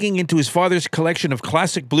began digging into his father's collection of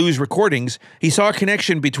classic blues recordings, he saw a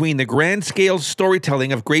connection between the grand-scale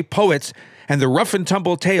storytelling of great poets and the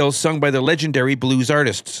rough-and-tumble tales sung by the legendary blues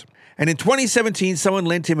artists. And in 2017, someone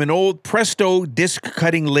lent him an old Presto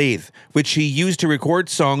disc-cutting lathe, which he used to record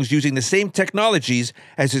songs using the same technologies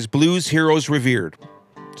as his blues heroes revered.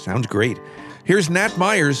 Sounds great. Here's Nat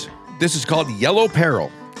Myers. This is called Yellow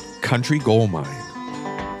Peril, Country Gold Mine.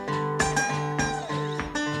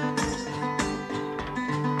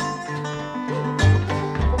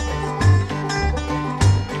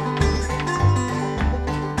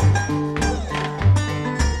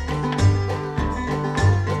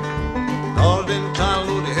 All been trying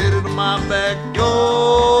to load the head into my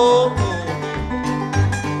backyard.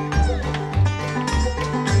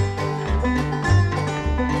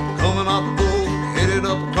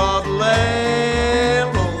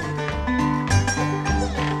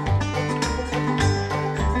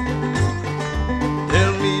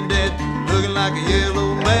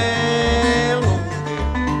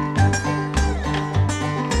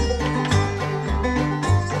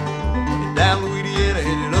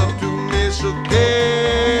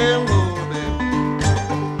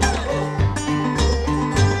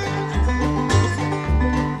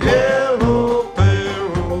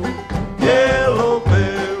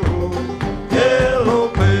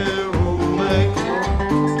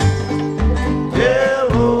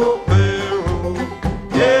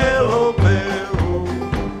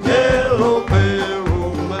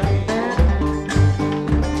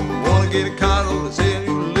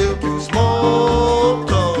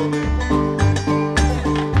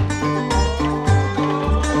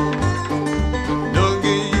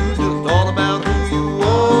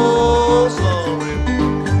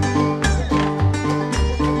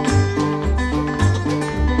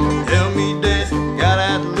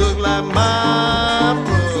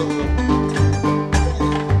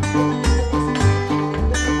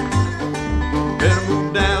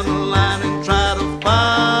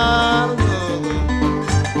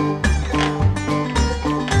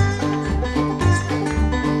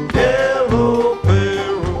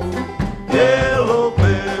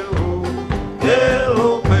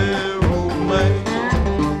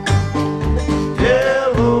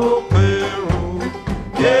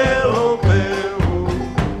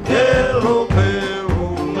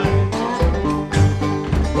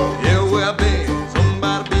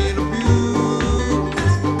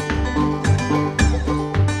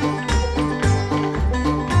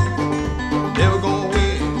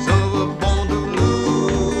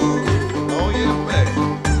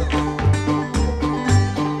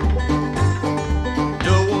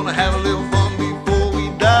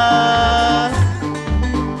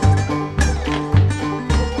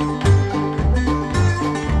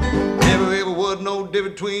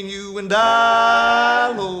 between you and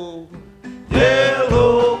I, Lord.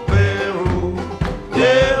 Yellow Peril,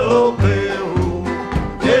 Yellow Peril,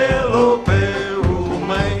 Yellow Peril,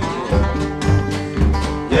 man.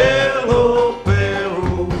 Yellow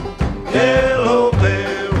Peril, Yellow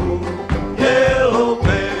Peril, Yellow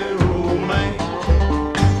Peril, man.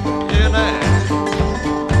 Yeah, now.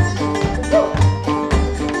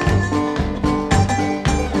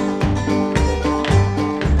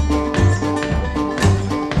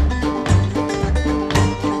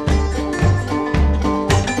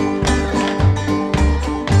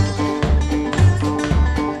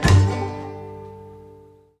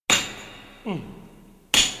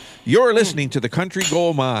 You're listening to the Country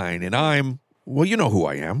Gold Mine, and I'm, well, you know who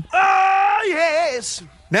I am. Oh, yes.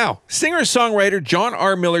 Now, singer-songwriter John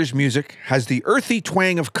R. Miller's music has the earthy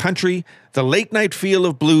twang of country, the late-night feel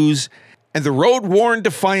of blues, and the road-worn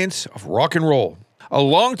defiance of rock and roll. A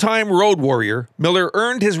longtime road warrior, Miller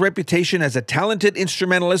earned his reputation as a talented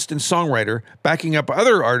instrumentalist and songwriter, backing up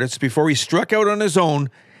other artists before he struck out on his own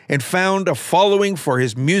and found a following for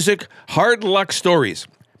his music, hard luck stories.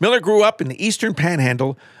 Miller grew up in the eastern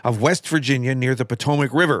panhandle of West Virginia near the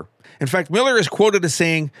Potomac River. In fact, Miller is quoted as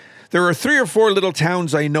saying, "There are 3 or 4 little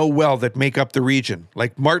towns I know well that make up the region,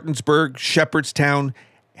 like Martinsburg, Shepherdstown,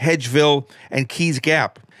 Hedgeville, and Keys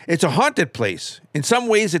Gap. It's a haunted place. In some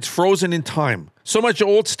ways, it's frozen in time. So much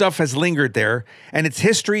old stuff has lingered there, and its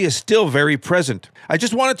history is still very present. I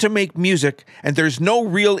just wanted to make music, and there's no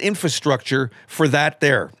real infrastructure for that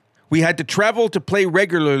there. We had to travel to play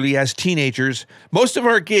regularly as teenagers. Most of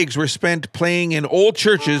our gigs were spent playing in old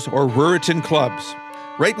churches or Ruritan clubs."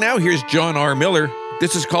 Right now, here's John R. Miller.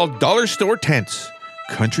 This is called Dollar Store Tents,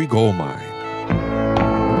 Country Gold Mine.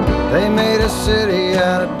 They made a city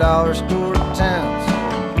out of dollar store tents.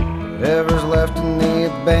 Whatever's left in the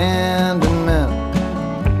abandonment.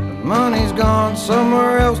 The money's gone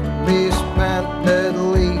somewhere else to be spent,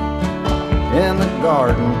 deadly in the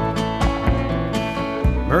garden.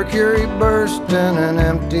 Mercury bursting in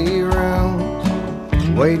empty rooms,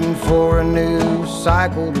 waiting for a new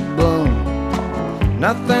cycle to bloom.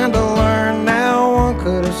 Nothing to learn now, one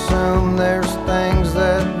could assume there's things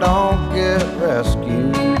that don't get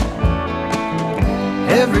rescued.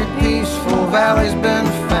 Every peaceful valley's been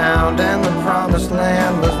found, and the promised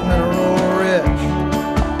land was mineral rich.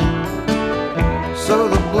 So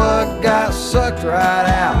the blood got sucked right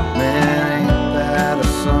out, man, ain't that a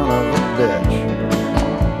son of a bitch.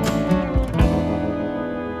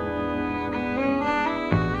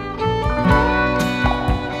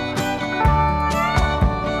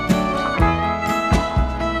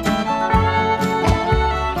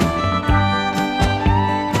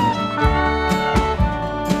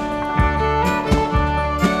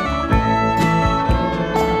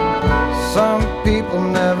 Some people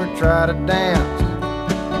never try to dance.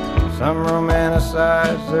 Some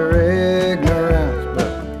romanticize their ignorance, but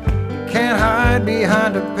you can't hide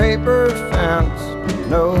behind a paper fence.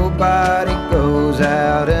 Nobody goes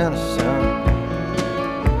out innocent.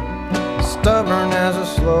 Stubborn as a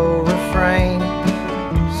slow refrain.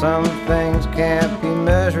 Some things can't be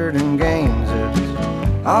measured in gains.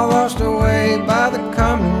 It's all washed away by the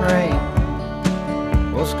coming rain.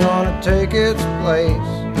 What's gonna take its place?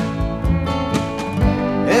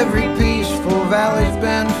 Every peaceful valley's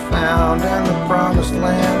been found, and the promised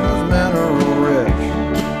land was mineral rich.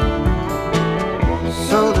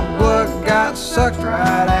 So the blood got sucked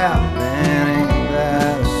right out, man, ain't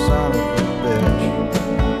that a son of a bitch.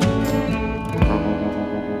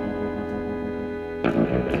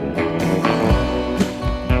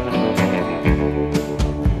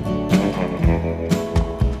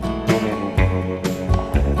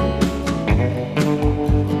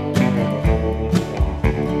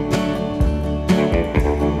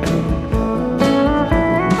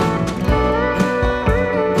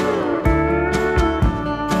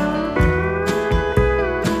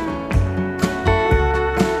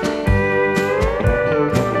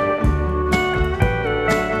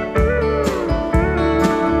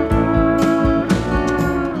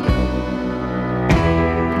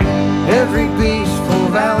 Every peaceful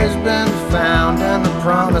valley's been found, and the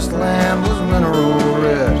promised land was mineral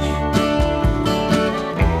rich.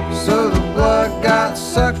 So the blood got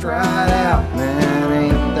sucked right out, man,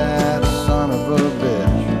 ain't that a son of a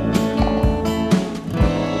bitch.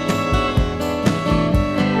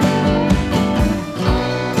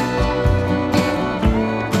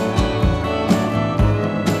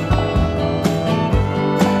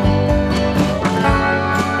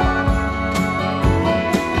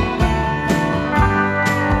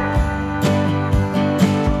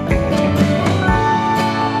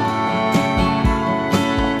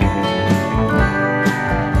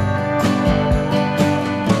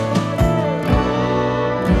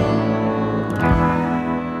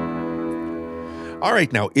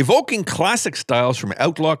 right, now, evoking classic styles from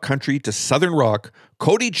outlaw country to southern rock,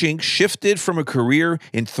 Cody Jinks shifted from a career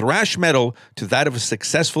in thrash metal to that of a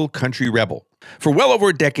successful country rebel. For well over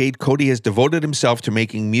a decade, Cody has devoted himself to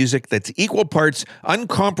making music that's equal parts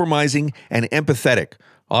uncompromising and empathetic,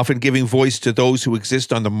 often giving voice to those who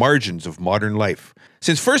exist on the margins of modern life.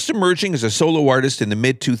 Since first emerging as a solo artist in the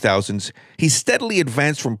mid-2000s, he's steadily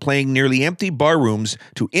advanced from playing nearly empty bar rooms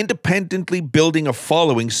to independently building a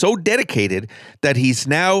following so dedicated that he's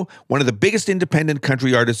now one of the biggest independent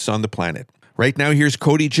country artists on the planet. Right now, here's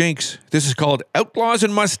Cody Jinks. This is called Outlaws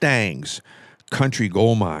and Mustangs, Country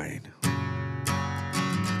Gold Mine.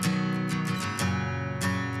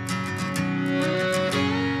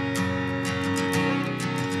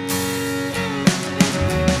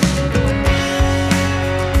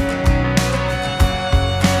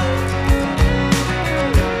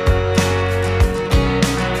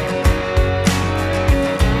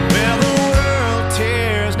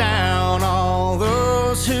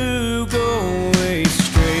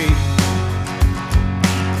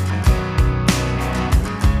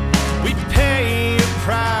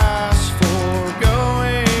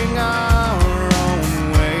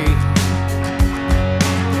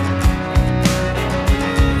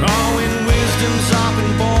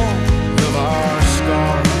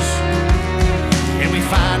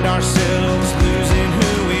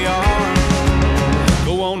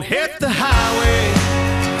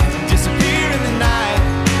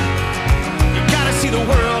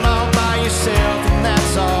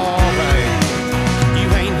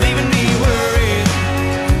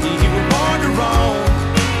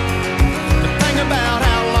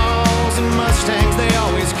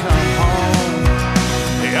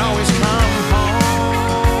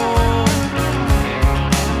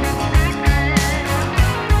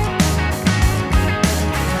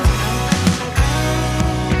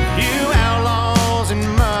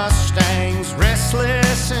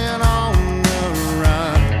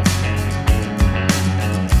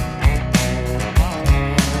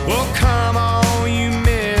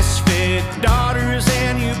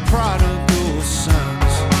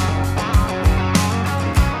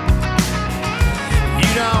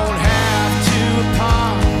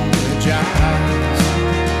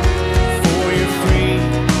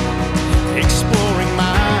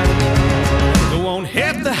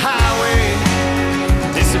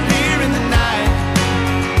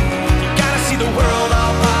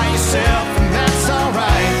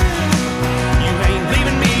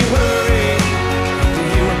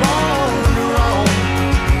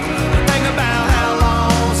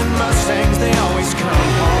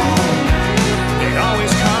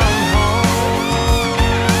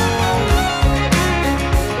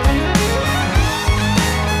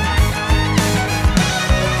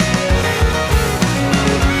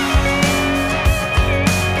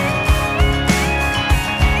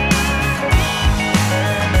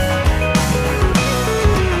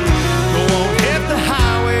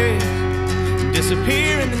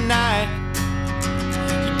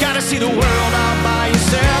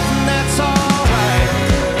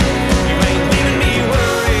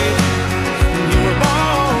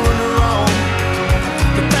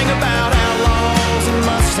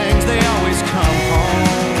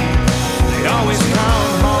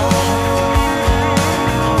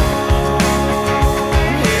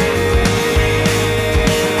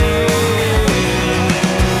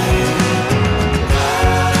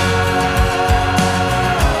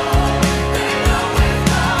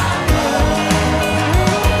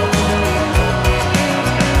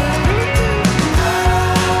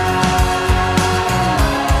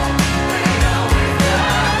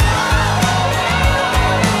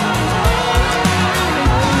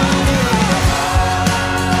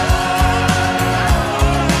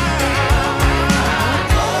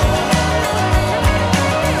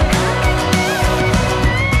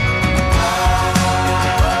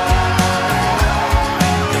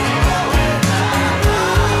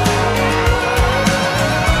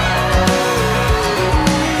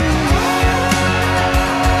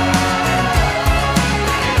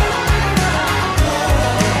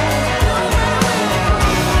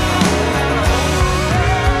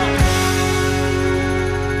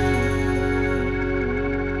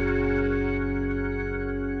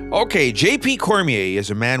 Okay, J.P. Cormier is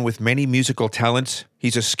a man with many musical talents.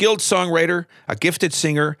 He's a skilled songwriter, a gifted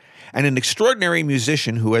singer, and an extraordinary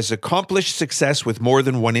musician who has accomplished success with more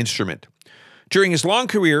than one instrument. During his long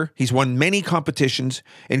career, he's won many competitions,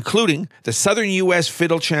 including the Southern U.S.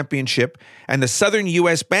 Fiddle Championship and the Southern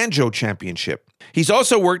U.S. Banjo Championship. He's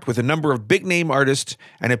also worked with a number of big-name artists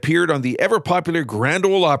and appeared on the ever-popular Grand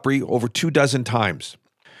Ole Opry over 24 times.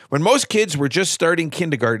 When most kids were just starting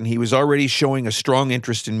kindergarten, he was already showing a strong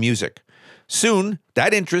interest in music. Soon,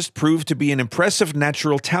 that interest proved to be an impressive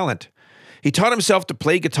natural talent. He taught himself to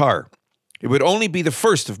play guitar. It would only be the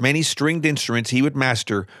first of many stringed instruments he would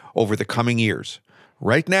master over the coming years.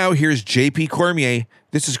 Right now, here's J.P. Cormier.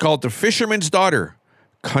 This is called The Fisherman's Daughter,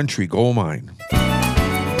 Country Gold Mine.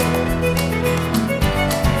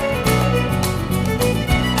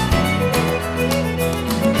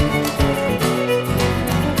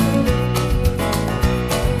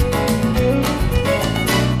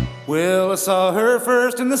 Well, I saw her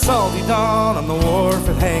first in the salty dawn on the wharf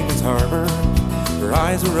at Hangman's Harbor. Her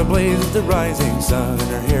eyes were ablaze with the rising sun, and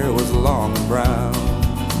her hair was long and brown.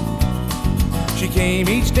 She came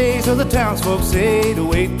each day, so the townsfolk say, to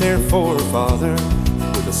wait there for her father.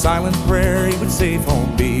 With a silent prayer, he would safe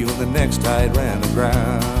home be when the next tide ran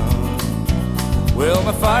aground. Well,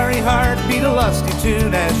 my fiery heart beat a lusty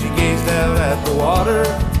tune as she gazed out at the water.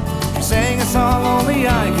 She sang a song only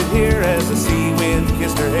I could hear as the sea wind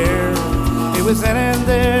kissed her hair. It was then and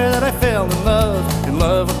there that I fell in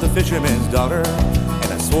love with the fisherman's daughter.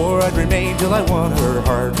 And I swore I'd remain till I won her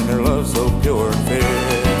heart and her love so pure and fair.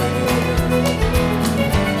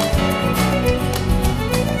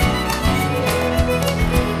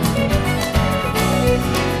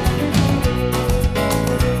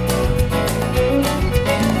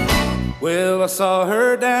 Well, I saw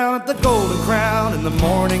her down at the Golden Crown in the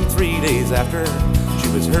morning 3 days after. She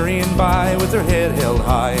was hurrying by with her head held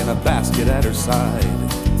high and a basket at her side.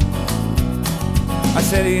 I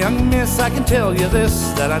said, young miss, I can tell you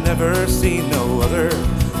this, that I never seen no other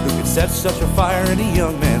who could set such a fire in a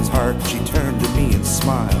young man's heart. She turned to me and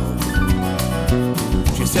smiled.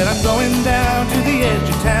 She said, I'm going down to the edge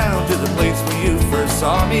of town, to the place where you first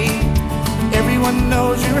saw me. Everyone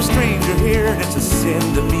knows you're a stranger here, and it's a sin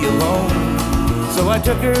to be alone. So I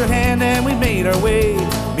took her hand and we made our way,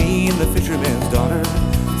 me and the fisherman's daughter,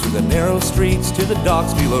 through the narrow streets to the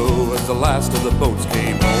docks below as the last of the boats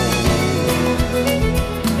came home.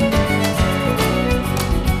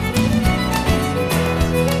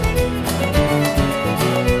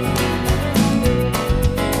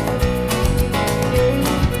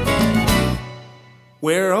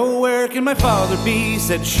 Where, oh, where can my father be?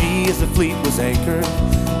 Said she as the fleet was anchored.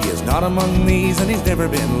 He is not among these, and he's never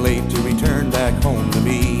been late to return back home to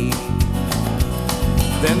me.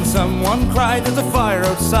 Then someone cried, there's a fire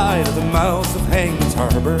outside of the mouth of Hangman's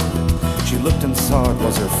Harbor. She looked and saw it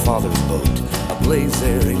was her father's boat, ablaze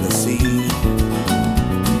there in the sea.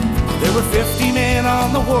 There were 50 men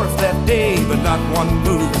on the wharf that day, but not one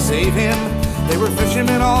moved to save him. They were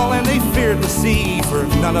fishermen all, and they feared the sea, for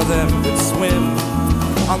none of them could swim.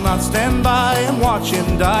 I'll not stand by and watch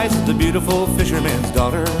him die, said the beautiful fisherman's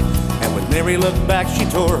daughter. And with nary look back, she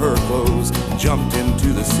tore her clothes and jumped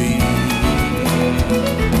into the sea.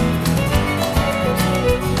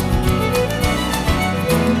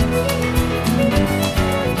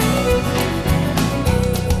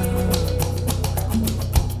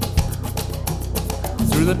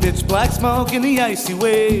 Through the pitch black smoke and the icy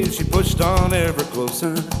waves, she pushed on ever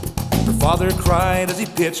closer. Her father cried as he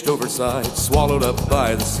pitched overside, swallowed up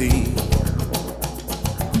by the sea.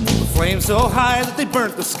 The flames so high that they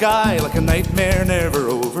burnt the sky like a nightmare never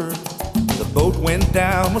over. The boat went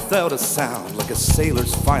down without a sound, like a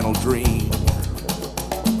sailor's final dream.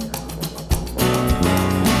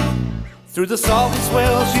 Through the salty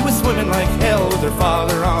swell she was swimming like hell with her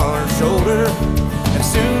father on her shoulder. And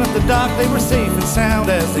soon at the dock they were safe and sound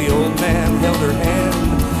as the old man held her hand.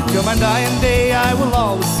 Till my dying day I will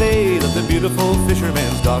always say that the beautiful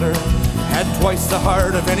fisherman's daughter had twice the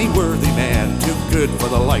heart of any worthy man, too good for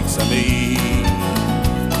the likes of me.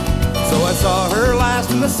 So I saw her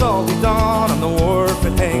last in the salty dawn on the wharf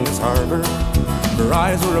at Hangman's Harbor. Her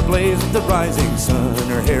eyes were ablaze with the rising sun,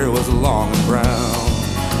 her hair was long and brown.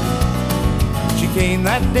 She came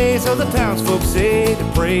that day, so the townsfolk say,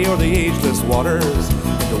 to pray o'er the ageless waters,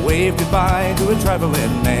 and to wave goodbye to a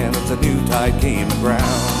traveling man as a new tide came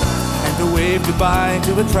aground. And to wave goodbye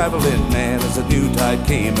to a traveling man as a new tide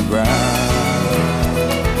came aground.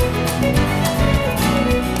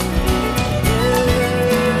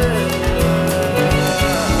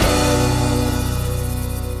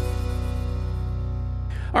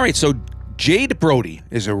 All right, so Jade Brodie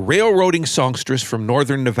is a railroading songstress from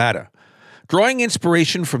northern Nevada, drawing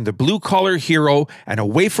inspiration from the blue-collar hero and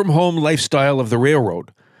away-from-home lifestyle of the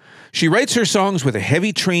railroad. She writes her songs with a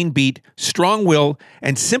heavy train beat, strong will,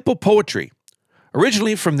 and simple poetry.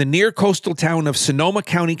 Originally from the near-coastal town of Sonoma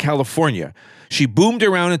County, California, she boomed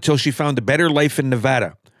around until she found a better life in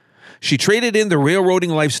Nevada. She traded in the railroading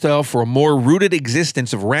lifestyle for a more rooted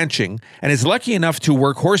existence of ranching and is lucky enough to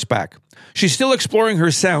work horseback. She's still exploring her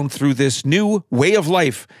sound through this new way of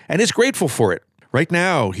life and is grateful for it. Right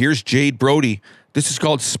now, here's Jade Brodie. This is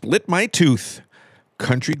called Split My Tooth,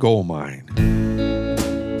 Country Gold Mine.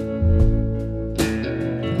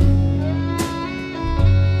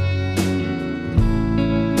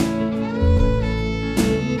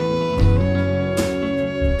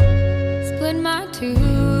 Split my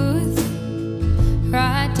tooth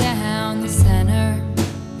right down the center.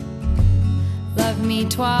 Love me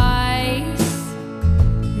twice,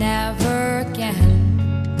 never again.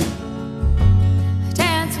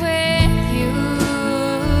 Dance with you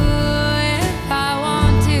if I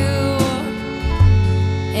want to.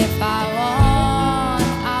 If I want,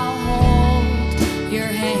 I'll hold your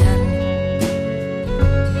hand.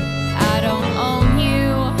 I don't own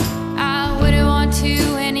you, I wouldn't want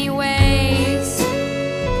to anyways.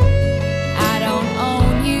 I don't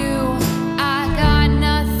own you, I got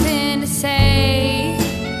nothing to say.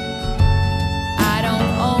 I don't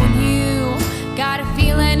own you, got a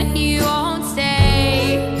feeling you won't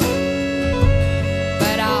stay.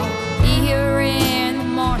 But I'll be here in the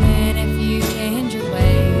morning if you change your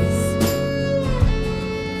ways.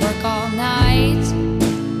 Work all night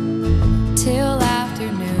till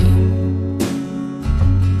afternoon.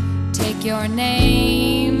 Take your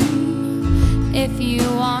name if you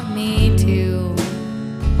want me to.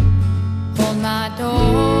 Hold my door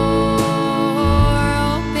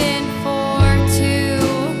open for two.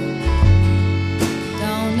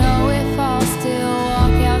 Don't know if I'll still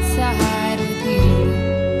walk outside with you.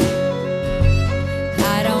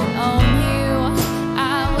 I don't own you,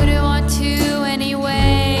 I wouldn't want to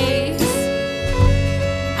anyways.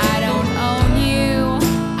 I don't own you,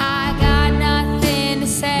 I got nothing to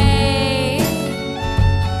say.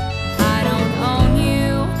 I don't own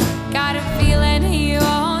you, got a feeling you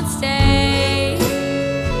won't stay.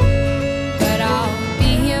 But I'll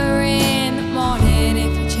be here in the morning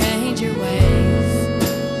if you change your ways.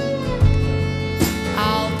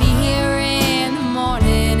 I'll be here in the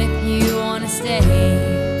morning if you wanna stay.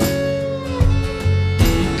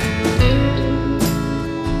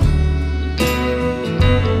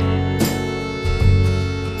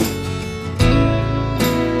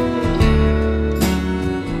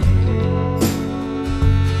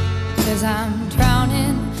 Cause I'm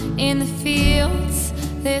drowning in the fields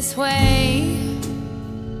this way.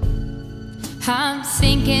 I'm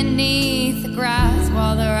sinking neath the grass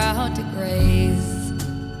while they're out to graze.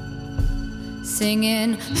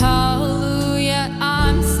 Singing hallelujah,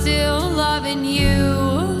 I'm still loving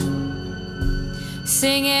you.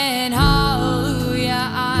 Singing hallelujah,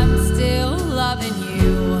 I'm still loving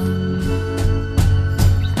you.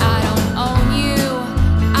 I don't own you,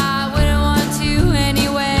 I wouldn't want to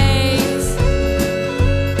anyways.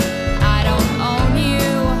 I don't own you,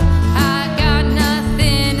 I got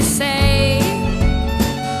nothing to say.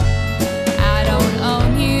 I don't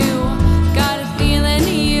own you, got a feeling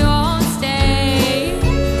you won't stay.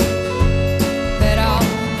 But I'll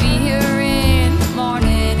be here in the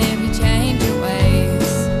morning if you change your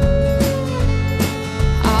ways.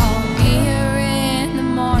 I'll be here in the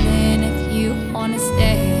morning if you wanna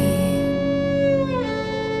stay.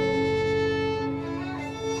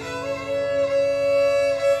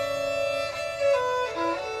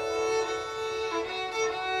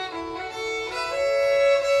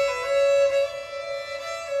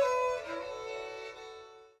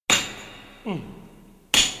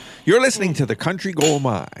 You're listening to The Country Gold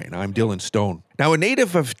Mine. I'm Dylan Stone. Now, a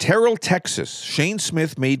native of Terrell, Texas, Shane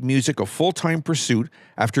Smith made music a full-time pursuit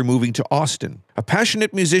after moving to Austin. A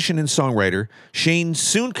passionate musician and songwriter, Shane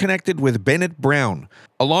soon connected with Bennett Brown,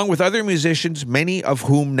 along with other musicians, many of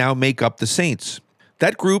whom now make up the Saints.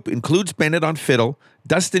 That group includes Bennett on fiddle,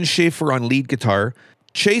 Dustin Schaefer on lead guitar,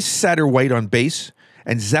 Chase Satterwhite on bass,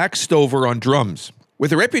 and Zach Stover on drums.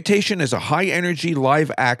 With a reputation as a high-energy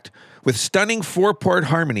live act with stunning four-part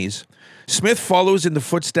harmonies, Smith follows in the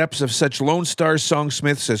footsteps of such Lone Star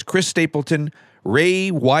songsmiths as Chris Stapleton, Ray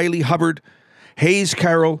Wiley Hubbard, Hayes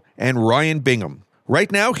Carroll, and Ryan Bingham.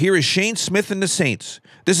 Right now, here is Shane Smith and the Saints.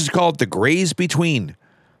 This is called The Grays Between,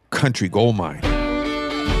 Country Gold Mine.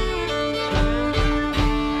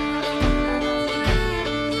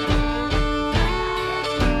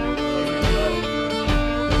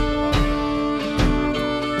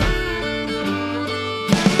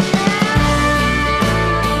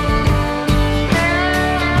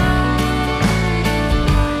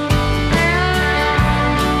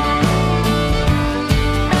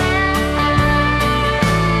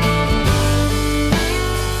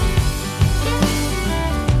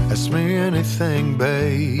 Ask me anything,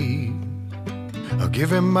 babe. I'll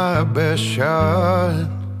give it my best shot.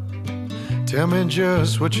 Tell me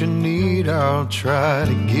just what you need, I'll try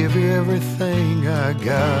to give you everything I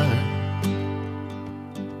got.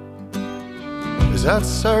 'Cause I'd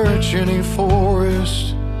search any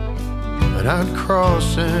forest and I'd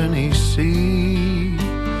cross any sea.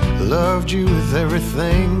 Loved you with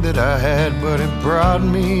everything that I had, but it brought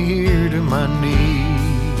me here to my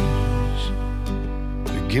knees.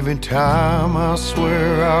 But give it time, I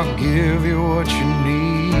swear I'll give you what you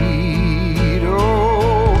need.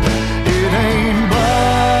 Oh, it ain't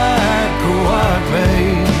black or white,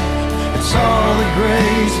 babe. It's all the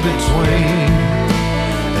grays between.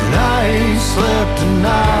 And I ain't slept a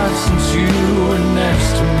night since you were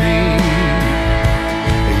next to me.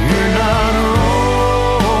 You're not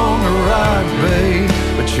wrong or right, babe,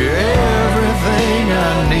 but you're everything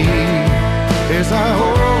I need. As I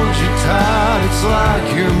hold you tight, it's like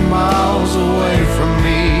you're miles away from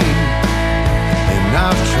me. And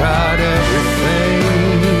I've tried everything.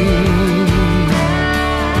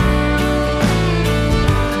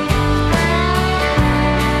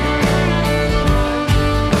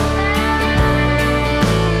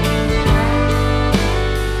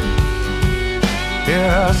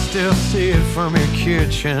 Yeah, I still see it from your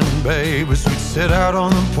kitchen, babe, as we'd sit out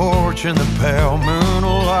on the porch in the pale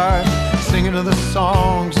moonlight, singing to the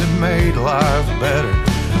songs that made life better.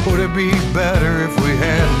 Would it be better if we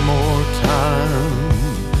had more time?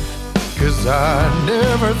 'Cause I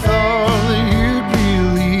never thought that you'd be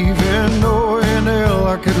leaving. Knowing hell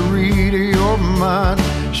I could read your mind.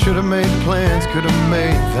 Should have made plans, could have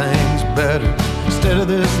made things better. Instead of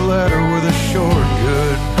this letter with a short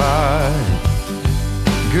goodbye.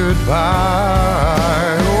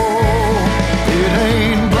 Goodbye. Oh, it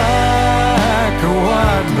ain't black or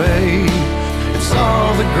white, babe. It's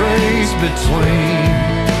all the grays between.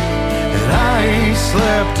 And I ain't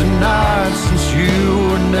slept a night since you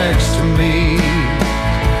were next to me.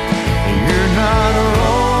 And you're not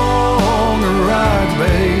wrong or right,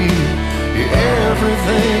 babe. You're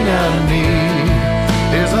everything I need.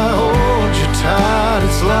 As I hold you tight,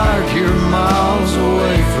 it's like you're miles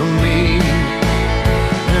away from me.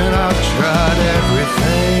 And I've tried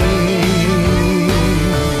everything.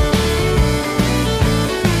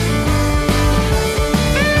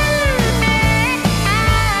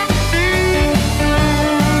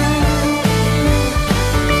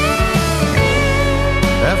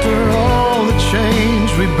 After all the change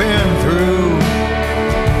we've been through,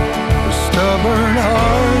 the stubborn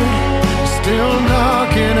heart is still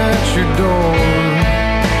knocking at your door.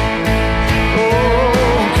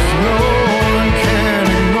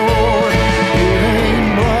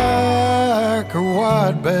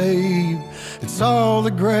 Babe, it's all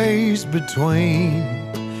the grays between.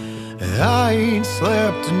 And I ain't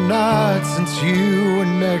slept a night since you were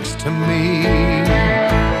next to me.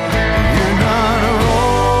 You're not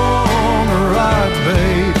wrong or right,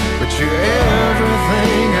 babe, but you're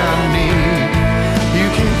everything I need. You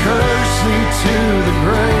can curse me to the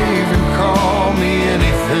grave and call me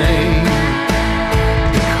anything.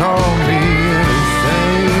 Call me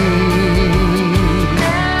anything.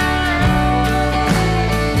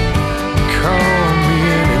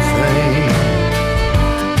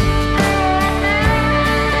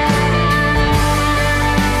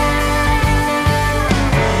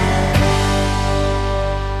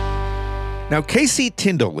 Now, Kasey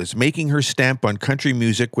Tyndall is making her stamp on country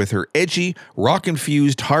music with her edgy,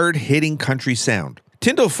 rock-infused, hard-hitting country sound.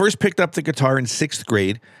 Tyndall first picked up the guitar in 6th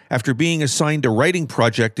grade after being assigned a writing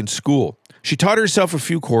project in school. She taught herself a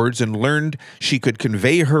few chords and learned she could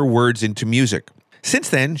convey her words into music. Since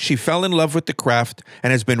then, she fell in love with the craft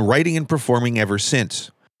and has been writing and performing ever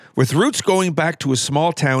since. With roots going back to a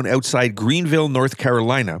small town outside Greenville, North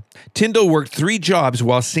Carolina, Tyndall worked 3 jobs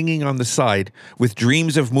while singing on the side with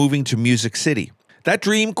dreams of moving to Music City. That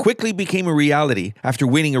dream quickly became a reality after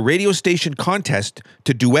winning a radio station contest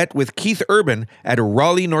to duet with Keith Urban at a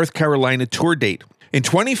Raleigh, North Carolina tour date. In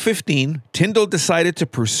 2015, Tyndall decided to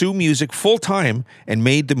pursue music full-time and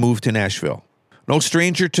made the move to Nashville. No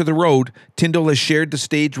stranger to the road, Tyndall has shared the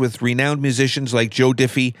stage with renowned musicians like Joe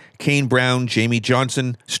Diffie, Kane Brown, Jamie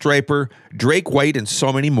Johnson, Stryper, Drake White, and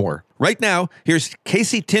so many more. Right now, here's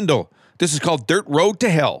Kasey Tyndall. This is called Dirt Road to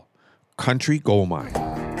Hell, Country Gold Mine.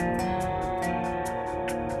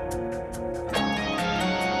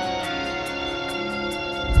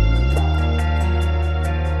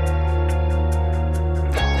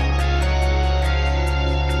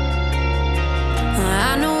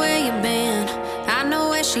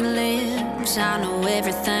 She lives, I know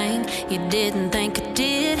everything you didn't think I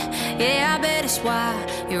did. Yeah, I bet it's why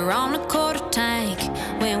you're were on a quarter tank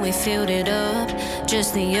when we filled it up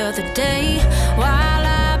just the other day. While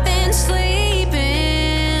I've been sleeping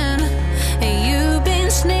and you've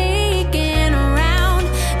been sneaking around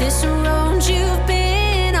this road you've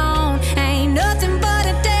been on. Ain't nothing but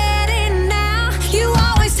a dead end now. You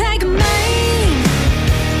always take me.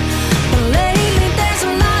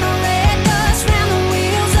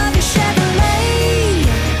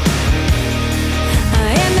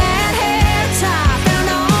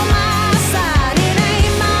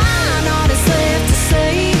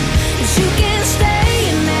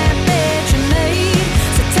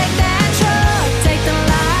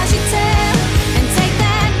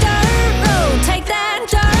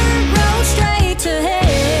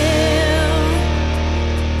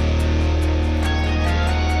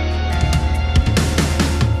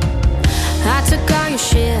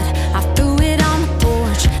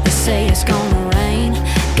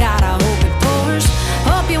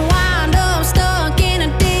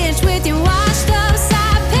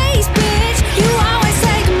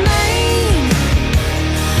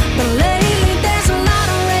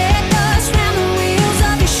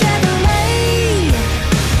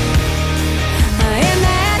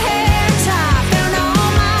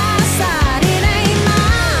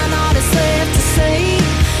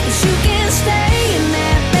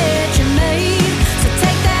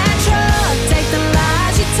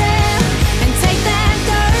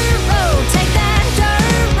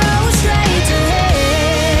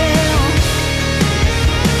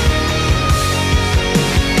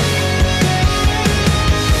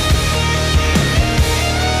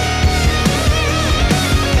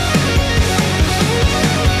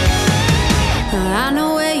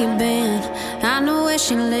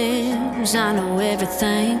 I know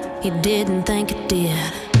everything you didn't think it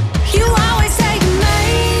did. You always take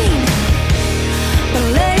me, but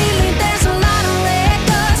lately there's a lot of red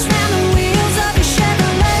dust round the wheels of your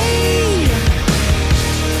Chevrolet.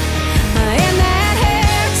 And that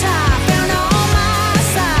hair tie found on my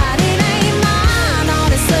side, it ain't mine. All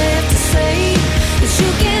that's left to say is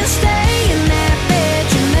you can stay in that bed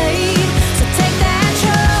you made. So take that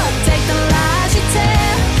truck, take the lies you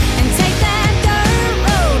tell, and take that dirt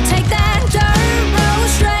road, take that dirt road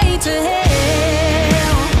straight to hell.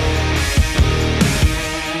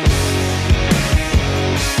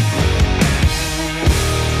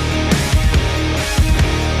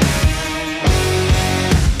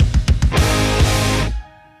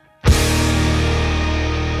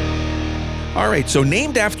 All right, so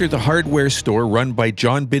named after the hardware store run by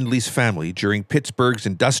John Bindley's family during Pittsburgh's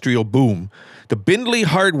industrial boom, the Bindley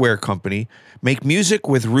Hardware Company make music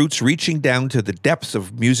with roots reaching down to the depths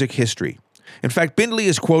of music history. In fact, Bindley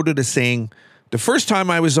is quoted as saying, "The first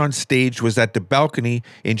time I was on stage was at the balcony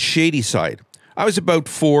in Shadyside. I was about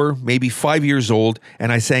 4, maybe 5 years old,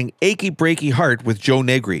 and I sang Achy Breaky Heart with Joe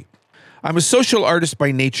Negri. I'm a social artist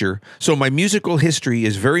by nature, so my musical history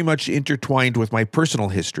is very much intertwined with my personal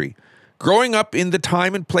history. Growing up in the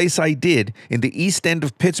time and place I did in the East End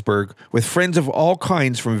of Pittsburgh with friends of all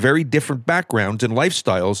kinds from very different backgrounds and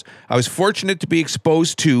lifestyles, I was fortunate to be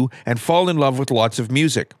exposed to and fall in love with lots of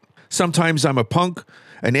music. Sometimes I'm a punk,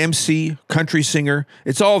 an MC, country singer,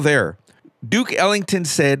 it's all there. Duke Ellington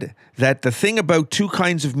said that the thing about two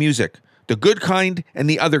kinds of music, the good kind and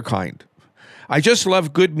the other kind. I just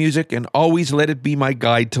love good music and always let it be my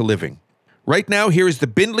guide to living." Right now, here is the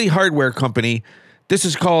Bindley Hardware Company. This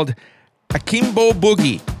is called Akimbo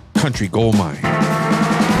Boogie, Country Gold Mine.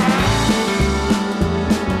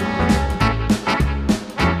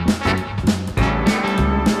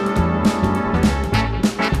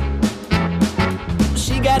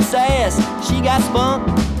 She got sass, she got spunk,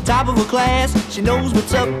 top of her class. She knows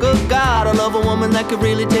what's up, good God. I love a woman that could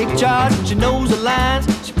really take charge. She knows the lines,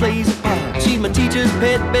 she plays a part. She's my teacher's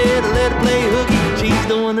pet, better let her play hooky. She's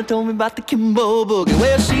the one that told me about the Kimbo Boogie.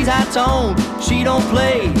 Well, she's high tone, she don't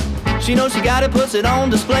play. She knows she got it, puts it on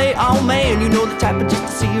display. Oh man, you know the type of just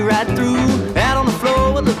to see right through. Out on the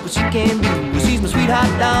floor, well, look what she can do. She's my sweetheart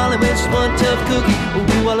darling, when she's one tough cookie.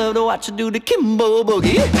 Ooh, I love to watch her do the Kimbo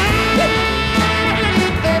Boogie.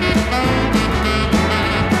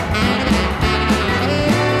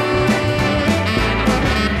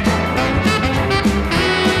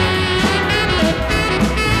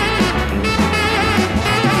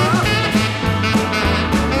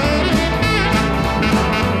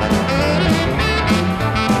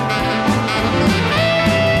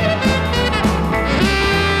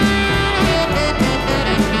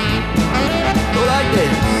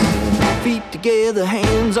 Together,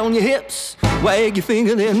 hands on your hips, wag your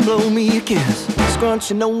finger, then blow me a kiss.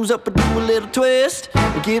 Scrunch your nose up and do a little twist.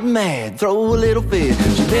 Get mad, throw a little fit.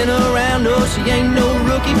 She been around, no, she ain't no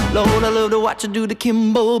rookie. Lord, I love to watch her do the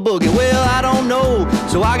Akimbo boogie. Well, I don't know,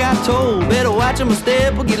 so I got told. Better watch my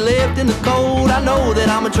step or get left in the cold. I know that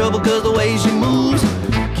I'm in trouble cause the way she moves.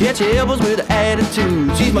 Catch your elbows with an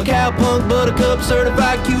attitude. She's my cowpunk buttercup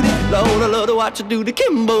certified cutie. Lord, I love to watch her do the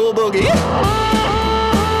Akimbo boogie.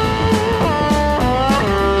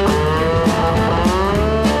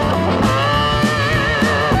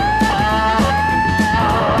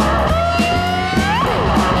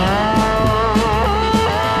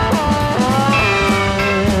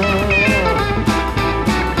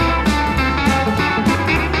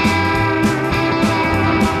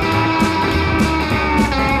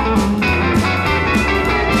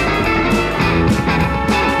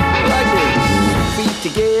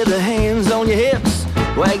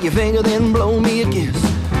 Wag your finger, then blow me a kiss.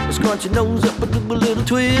 Scrunch your nose up and do a little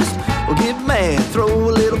twist. Or get mad, throw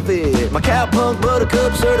a little fit. My cowpunk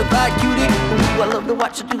buttercup certified cutie. Ooh, I love to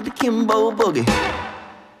watch you do the Akimbo boogie.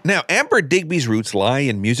 Now, Amber Digby's roots lie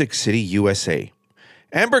in Music City, USA.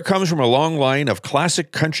 Amber comes from a long line of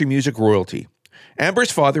classic country music royalty.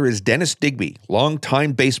 Amber's father is Dennis Digby,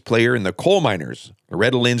 longtime bass player in the Coal Miners,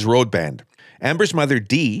 Loretta Lynn's road band. Amber's mother,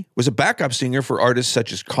 Dee, was a backup singer for artists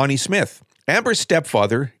such as Connie Smith. Amber's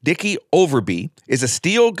stepfather, Dickie Overby, is a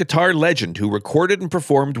steel guitar legend who recorded and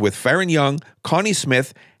performed with Farron Young, Connie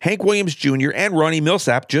Smith, Hank Williams Jr., and Ronnie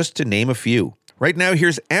Millsap, just to name a few. Right now,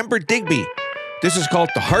 here's Amber Digby. This is called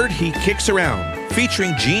The Heart He Kicks Around,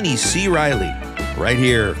 featuring Jeannie C. Riley. Right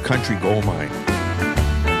here, Country Gold Mine.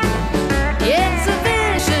 It's a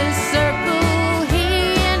vicious circle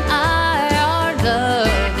he and I are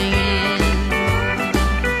loving in.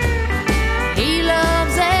 He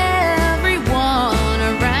loves everyone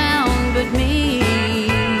around but me.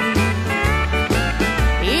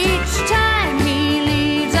 Each time he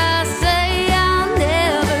leaves, I say I'll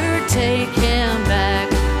never take him back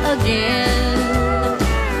again.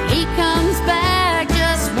 He comes back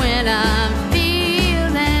just when I'm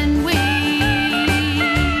feeling weak.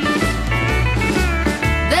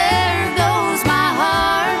 There goes my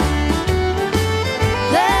heart,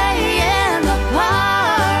 playing the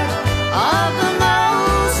part of the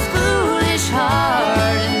most foolish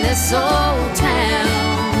heart in this old town.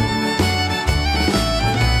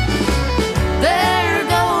 There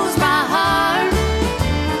goes my heart,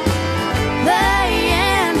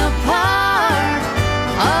 playing the part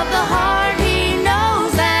of the heart he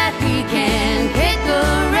knows that he can kick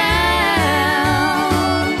around.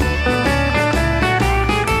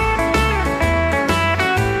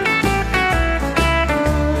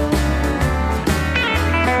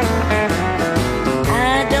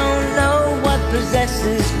 I don't know what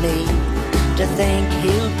possesses me to think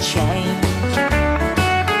he'll change.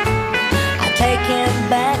 I take him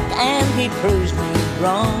back and he proves me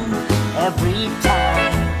wrong every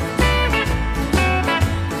time.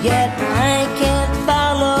 Yet I can't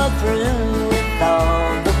follow through with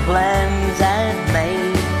all the plans I've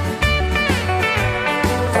made.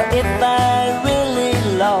 For if I really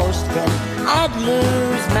lost him, I'd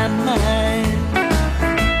lose my mind.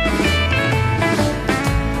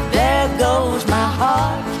 There goes my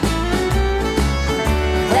heart,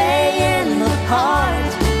 playing the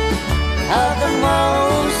part of the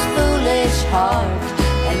most foolish heart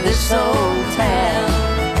in this old town.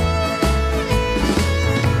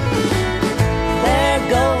 There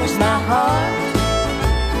goes my heart,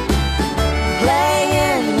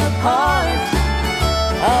 playing the part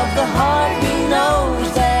of the heart he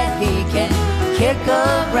knows that he can kick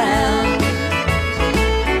around.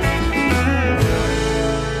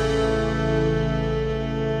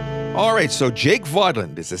 All right, so Jake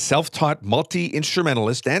Vodland is a self-taught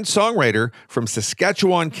multi-instrumentalist and songwriter from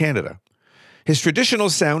Saskatchewan, Canada. His traditional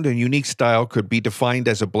sound and unique style could be defined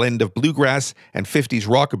as a blend of bluegrass and 50s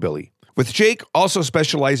rockabilly, with Jake also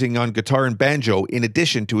specializing on guitar and banjo in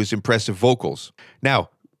addition to his impressive vocals. Now,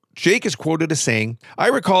 Jake is quoted as saying, "I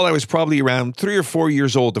recall I was probably around 3 or 4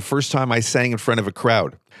 years old the first time I sang in front of a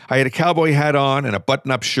crowd. I had a cowboy hat on and a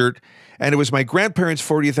button-up shirt, and it was my grandparents'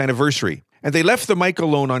 40th anniversary, and they left the mic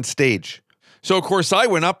alone on stage. So, of course, I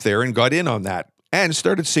went up there and got in on that and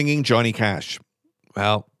started singing Johnny Cash.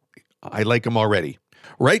 Well, I like him already."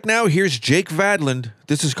 Right now, here's Jake Vodland.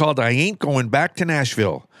 This is called I Ain't Going Back to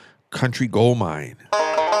Nashville, Country Gold Mine.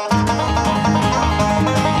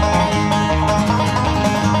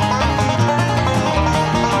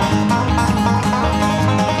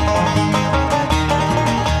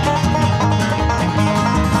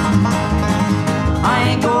 I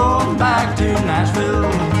ain't going back to Nashville.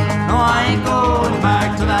 No, I ain't going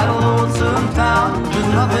back to that lonesome town. There's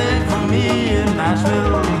nothing for me in Nashville.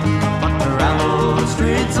 Nashville, but to ramble the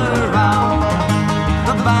streets around.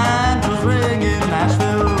 The band was ringing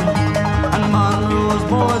Nashville, and Monroe's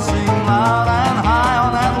boys sing loud and high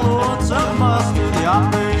on that lonesome mustard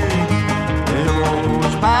yacht. They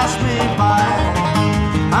always pass me by.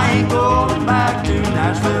 I ain't going back to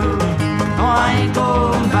Nashville. No, I ain't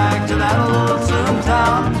going back to that lonesome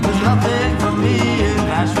town. There's nothing for me in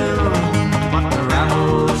Nashville but to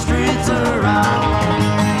ramble the streets around.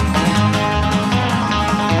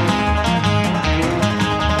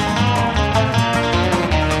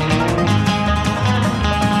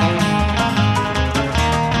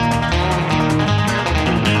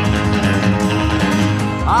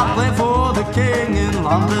 I play for the king in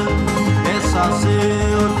London. Yes, I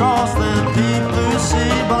sail across the deep blue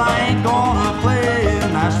sea, but I ain't gonna play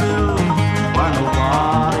in Nashville where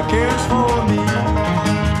nobody cares for me.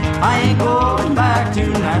 I ain't going back to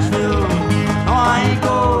Nashville. No, I ain't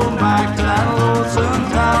going back to that lonesome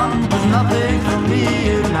town. There's nothing for me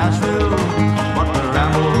in Nashville but to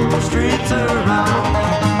ramble the streets around.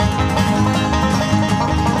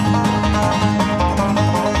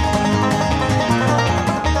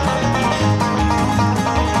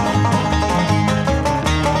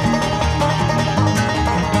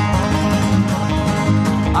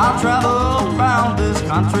 I'll travel around this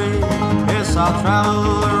country. Yes, I'll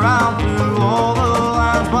travel around through all the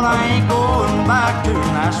lands, but I ain't going back to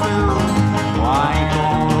Nashville. Oh, I ain't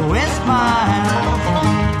gonna waste my hands.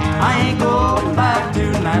 I ain't going back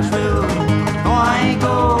to Nashville. No, I ain't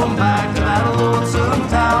going back to that lonesome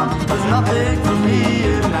town. There's nothing for me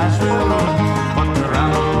in Nashville but to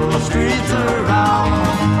ramble the streets around.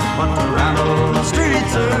 But to ramble the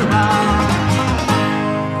streets around.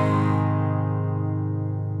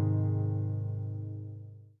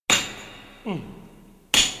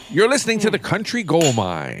 You're listening to The Country Gold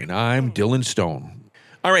Mine. I'm Dylan Stone.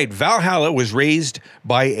 All right, Valhalla was raised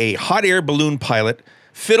by a hot air balloon pilot,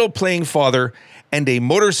 fiddle-playing father, and a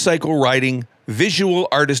motorcycle-riding visual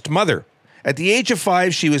artist mother. At the age of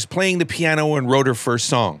 5, she was playing the piano and wrote her first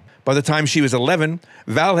song. By the time she was 11,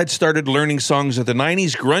 Val had started learning songs of the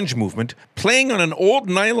 90s grunge movement, playing on an old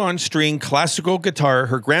nylon string classical guitar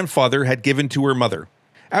her grandfather had given to her mother.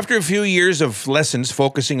 After a few years of lessons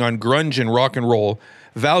focusing on grunge and rock and roll,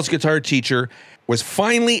 Val's guitar teacher was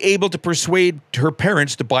finally able to persuade her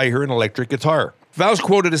parents to buy her an electric guitar. Val's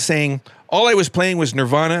quoted as saying, "All I was playing was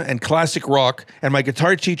Nirvana and classic rock, and my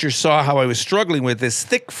guitar teacher saw how I was struggling with this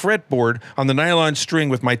thick fretboard on the nylon string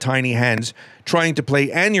with my tiny hands, trying to play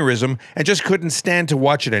Aneurysm, and just couldn't stand to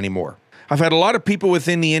watch it anymore. I've had a lot of people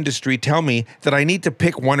within the industry tell me that I need to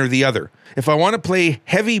pick one or the other. If I want to play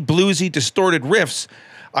heavy, bluesy, distorted riffs,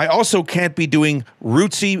 I also can't be doing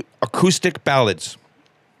rootsy acoustic ballads."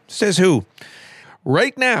 Says who?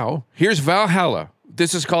 Right now, here's Valhalla.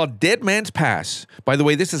 This is called Dead Man's Pass. By the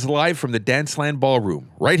way, this is live from the Danceland Ballroom.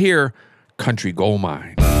 Right here, Country Gold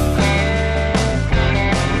Mine.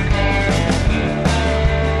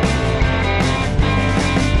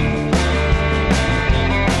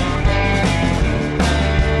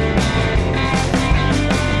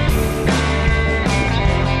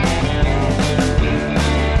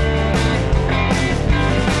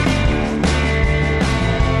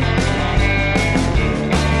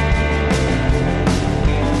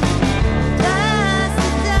 Dust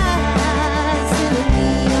in the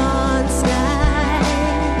neon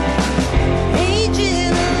sky.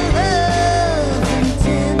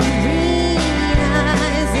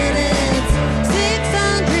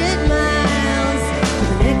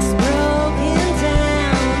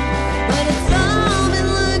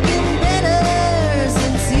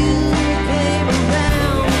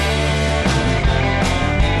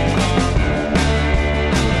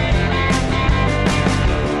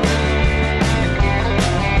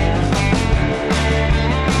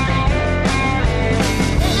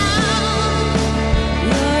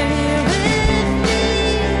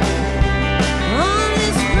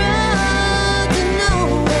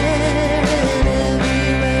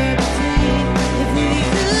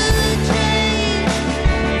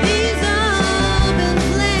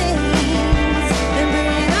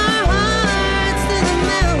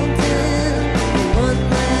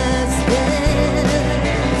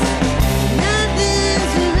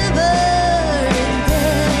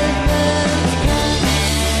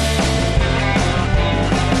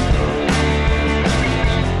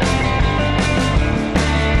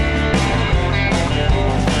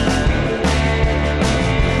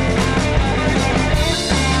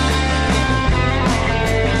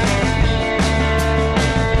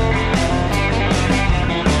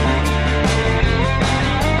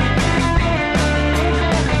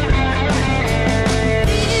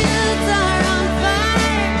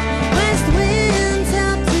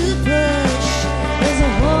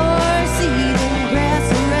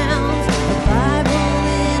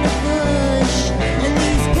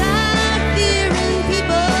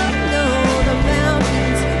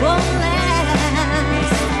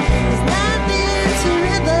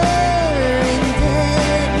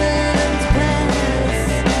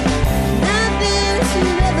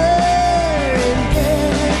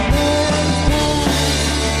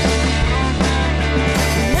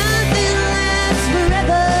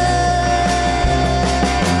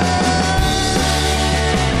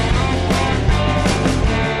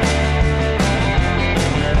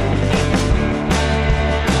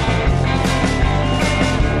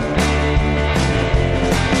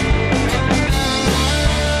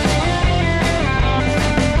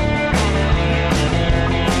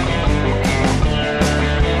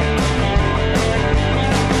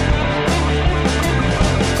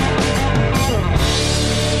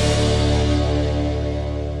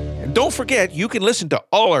 forget, you can listen to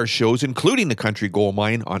all our shows, including The Country Gold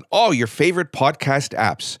Mine, on all your favorite podcast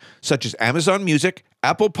apps, such as Amazon Music,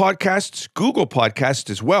 Apple Podcasts, Google Podcasts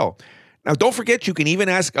as well. Now, don't forget, you can even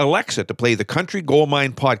ask Alexa to play the Country Gold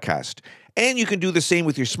Mine podcast. And you can do the same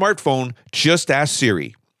with your smartphone. Just ask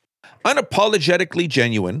Siri. Unapologetically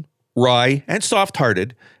genuine, wry, and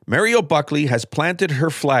soft-hearted, Mariel Buckley has planted her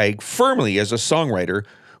flag firmly as a songwriter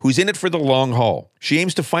who's in it for the long haul. She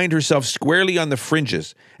aims to find herself squarely on the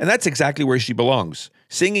fringes, and that's exactly where she belongs,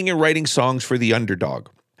 singing and writing songs for the underdog.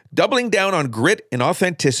 Doubling down on grit and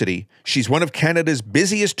authenticity, she's one of Canada's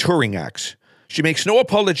busiest touring acts. She makes no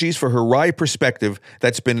apologies for her wry perspective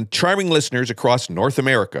that's been charming listeners across North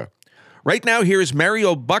America. Right now, here is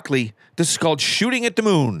Mariel Buckley. This is called Shooting at the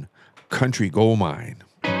Moon, Country Gold Mine.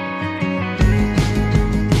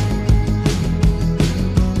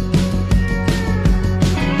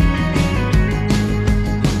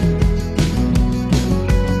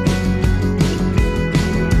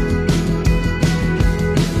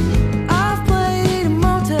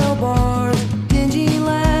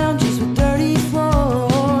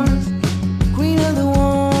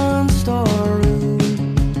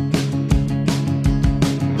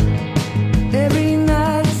 Every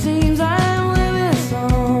night seems I'm living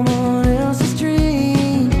someone else's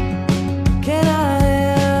dream. Can I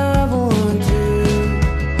have one too?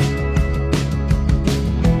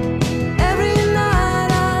 Every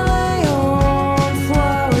night I lay on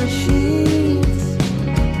flower sheets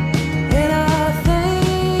and I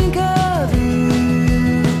think of you.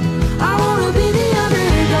 I wanna be the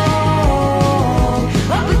underdog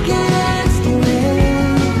up against the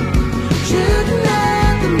wind, shooting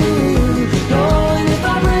at the moon. Knowing if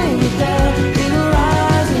I bring it down, it'll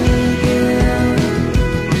rise again.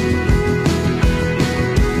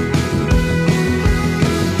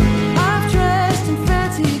 I've dressed in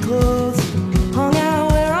fancy clothes, hung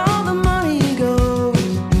out where all the money goes,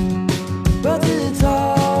 but to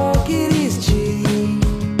talk it is cheap.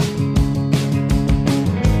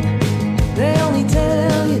 They only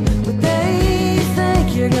tell you what they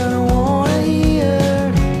think you're gonna wanna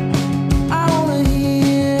hear. I wanna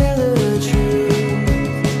hear the truth.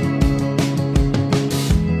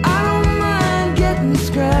 I don't mind getting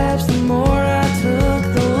scraps. The more I took,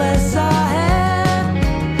 the less I had.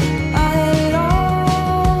 I had it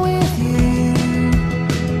all with you.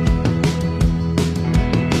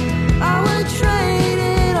 I would trade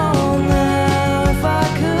it all now if I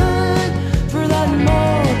could for that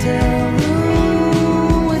motel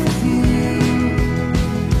room with you.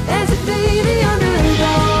 And to be the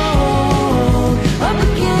underdog up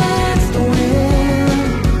against the wind,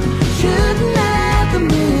 shooting at the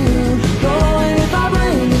moon, knowing if I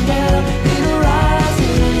bring it down, it'll rise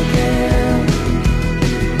again.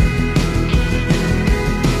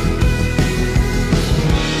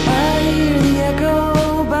 I hear the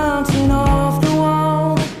echo bouncing off the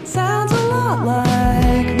wall. Sounds a lot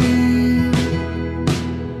like me.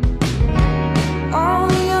 All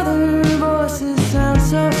the other voices sound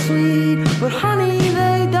so sweet, but honey,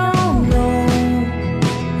 they don't know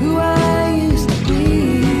who I used to be.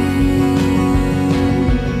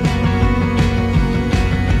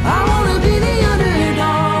 I wanna be the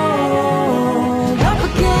underdog up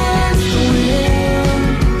against the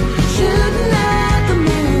wind, shooting at the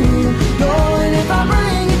moon, knowing if I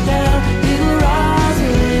bring it down, it'll rise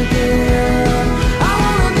again. I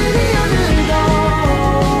wanna be the underdog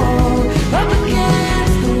up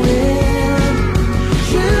against the wind,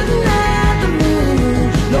 shooting at the moon,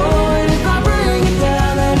 knowing if I bring it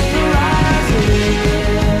down, then it'll rise again.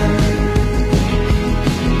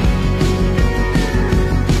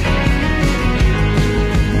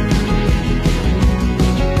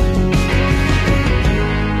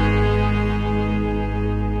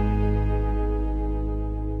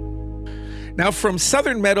 Now, from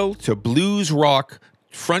Southern metal to blues rock,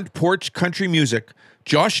 front porch country music,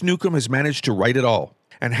 Josh Newcomb has managed to write it all.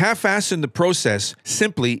 And half-ass in the process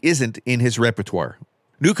simply isn't in his repertoire.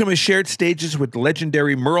 Newcomb has shared stages with the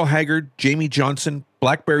legendary Merle Haggard, Jamie Johnson,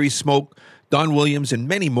 Blackberry Smoke, Don Williams, and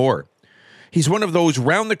many more. He's one of those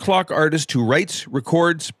round-the-clock artists who writes,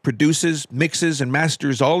 records, produces, mixes, and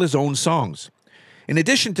masters all his own songs. In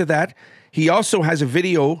addition to that, he also has a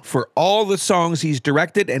video for all the songs he's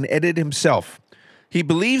directed and edited himself. He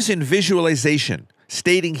believes in visualization,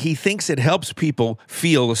 stating he thinks it helps people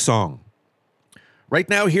feel a song. Right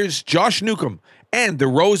now, here's Josh Newcomb and the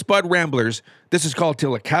Rosebud Ramblers. This is called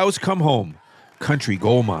Till the Cows Come Home, Country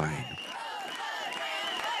Gold Mine.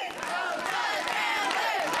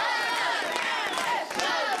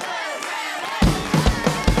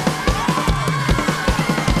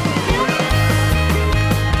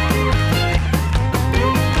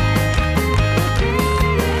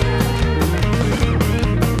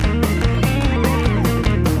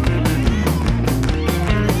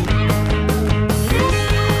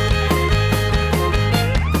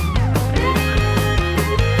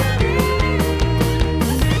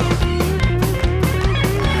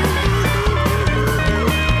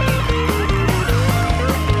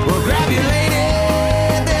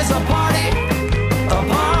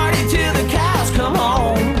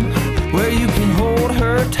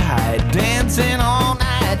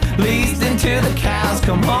 cows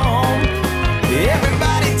come home.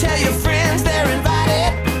 Everybody tell your friends they're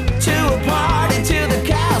invited to a party till the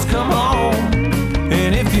cows come home.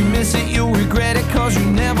 And if you miss it, you'll regret it, cause you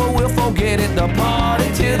never will forget it. The party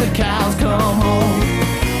till the cows come home.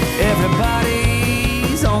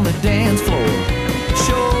 Everybody's on the dance floor,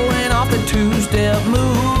 showing off the two-step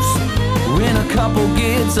moves. When a couple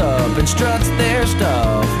gets up and struts their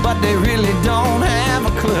stuff, but they really don't have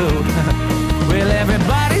a clue. Well,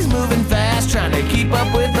 everybody's moving fast, trying to keep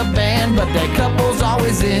up with the band, but that couple's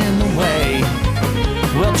always in the way.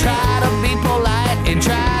 We'll try to be polite and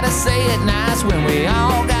try to say it nice when we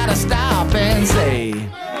all gotta stop and say,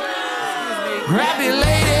 grab your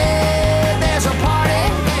lady, there's a party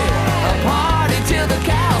till the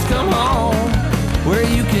cows come home, where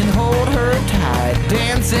you can hold her tight,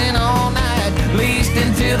 dancing all night, least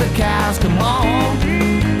until the cows come home.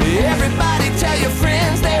 Everybody tell your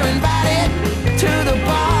friends they're invited to the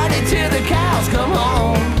party till the cows come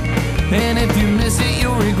home. And if you miss it,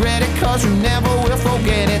 you'll regret it, cause you never will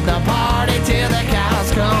forget it. The party till the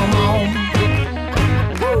cows come home.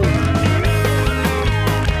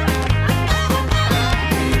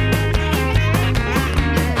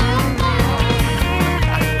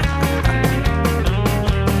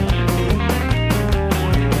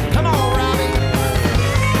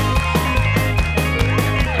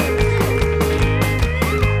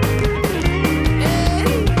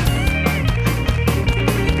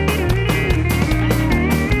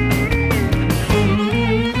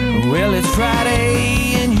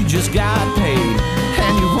 Friday and you just got paid,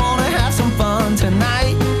 and you wanna have some fun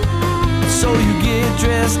tonight, so you get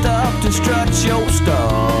dressed up to strut your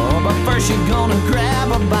stuff, but first you're gonna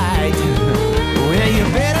grab a bite. Well, you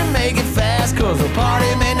better make it fast, cause the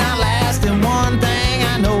party may not last, and one thing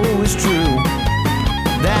I know is true,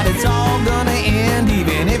 that it's all gonna end,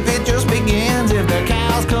 even if it just begins, if the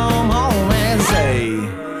cows come home and say,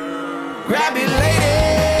 grab your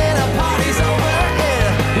lady, the party's over.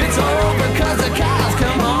 It's over cause the cows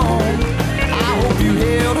come home. I hope you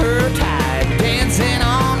held her tight, dancing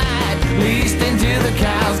all night, least until the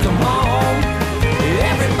cows come home.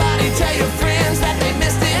 Everybody tell your friends that they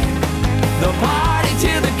missed it, the party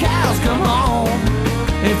till the cows come home.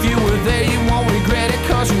 If you were there you won't regret it,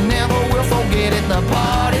 cause you never will forget it. The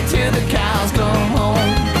party till the cows come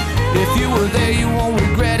home. If you were there you won't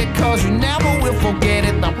regret it, cause you never will forget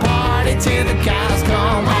it. The party till the cows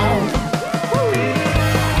come home.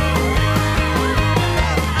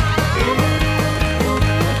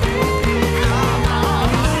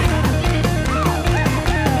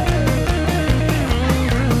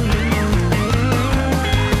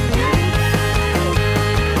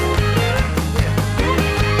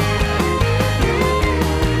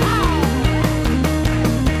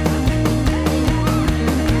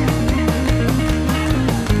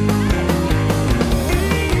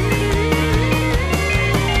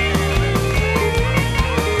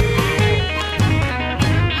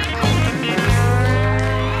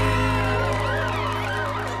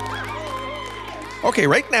 Okay,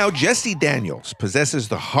 right now, Jesse Daniels possesses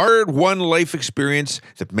the hard-won life experience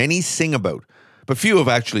that many sing about, but few have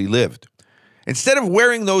actually lived. Instead of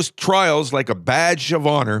wearing those trials like a badge of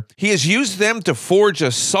honor, he has used them to forge a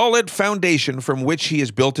solid foundation from which he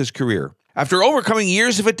has built his career. After overcoming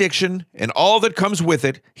years of addiction and all that comes with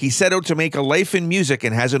it, he set out to make a life in music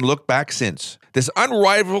and hasn't looked back since. This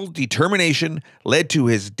unrivaled determination led to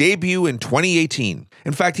his debut in 2018.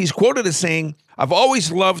 In fact, he's quoted as saying, "I've always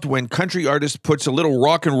loved when country artists puts a little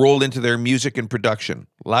rock and roll into their music and production.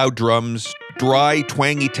 Loud drums, dry,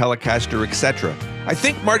 twangy Telecaster, etc. I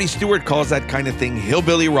think Marty Stewart calls that kind of thing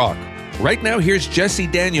hillbilly rock." Right now, here's Jesse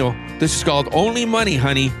Daniel. This is called Only Money,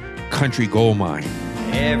 Honey, Country Gold Mine.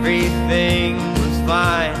 Everything was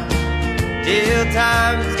fine till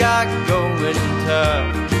times got going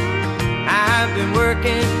tough. I've been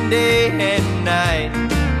working day and night,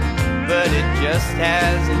 but it just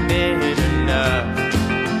hasn't been enough.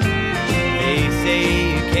 They say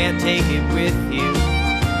you can't take it with you,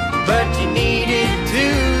 but you need it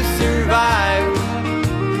to survive.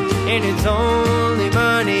 And it's only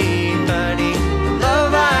money, honey.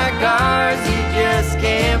 Love like ours you just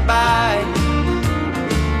can't buy.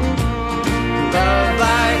 Love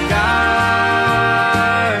like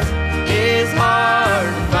ours is hard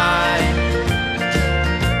to find.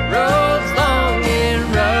 Roads long and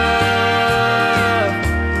rough,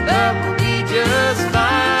 that will be just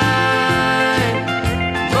fine.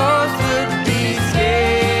 Most would be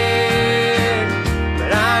scared,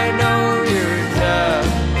 but I know you're tough.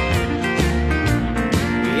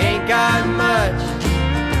 We ain't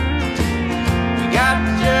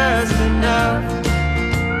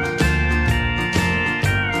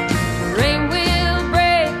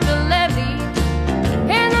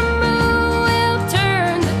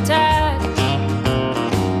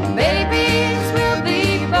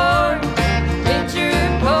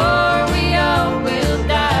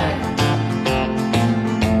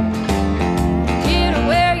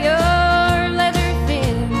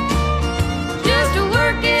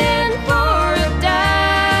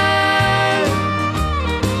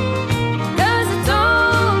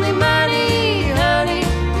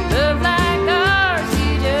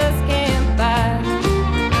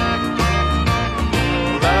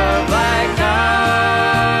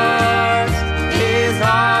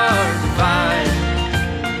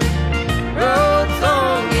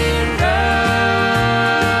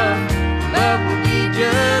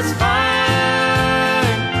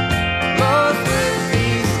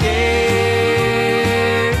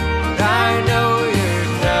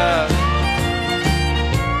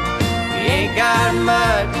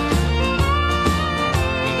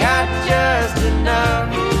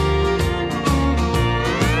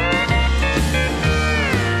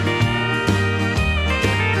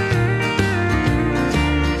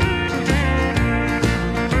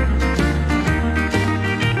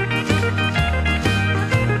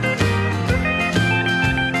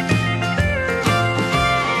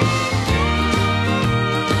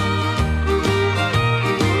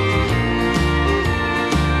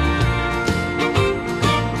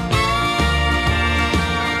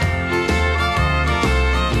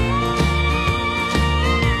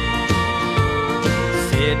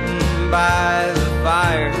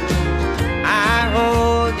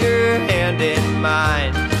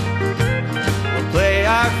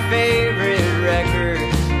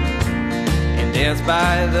dance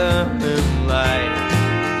by the moonlight.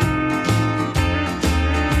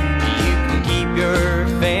 You can keep your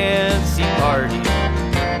fancy party. You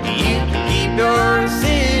can keep your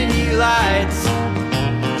city lights.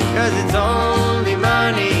 'Cause it's only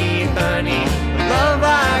money, honey. Love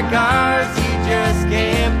like ours you just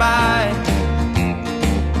can't buy.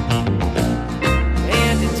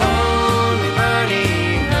 And it's only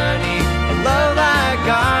money, honey. Love like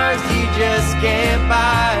ours you just can't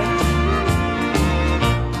buy.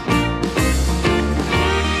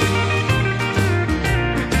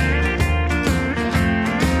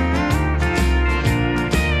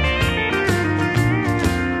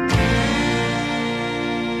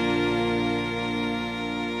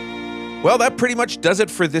 Well, that pretty much does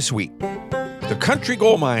it for this week. The Country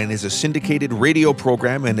Gold Mine is a syndicated radio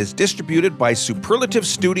program and is distributed by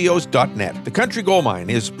superlativestudios.net. The Country Gold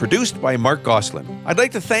Mine is produced by Mark Goslin. I'd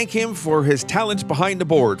like to thank him for his talents behind the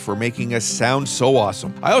board for making us sound so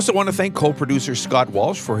awesome. I also want to thank co-producer Scott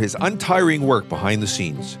Walsh for his untiring work behind the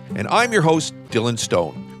scenes. And I'm your host, Dylan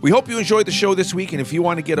Stone. We hope you enjoyed the show this week, and if you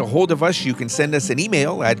want to get a hold of us, you can send us an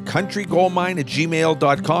email at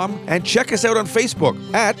countrygoldmine@gmail.com and check us out on Facebook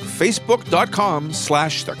at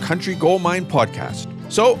facebook.com/The Country Gold Mine Podcast.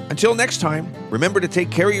 So, until next time, remember to take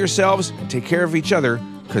care of yourselves and take care of each other,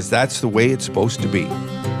 because that's the way it's supposed to be.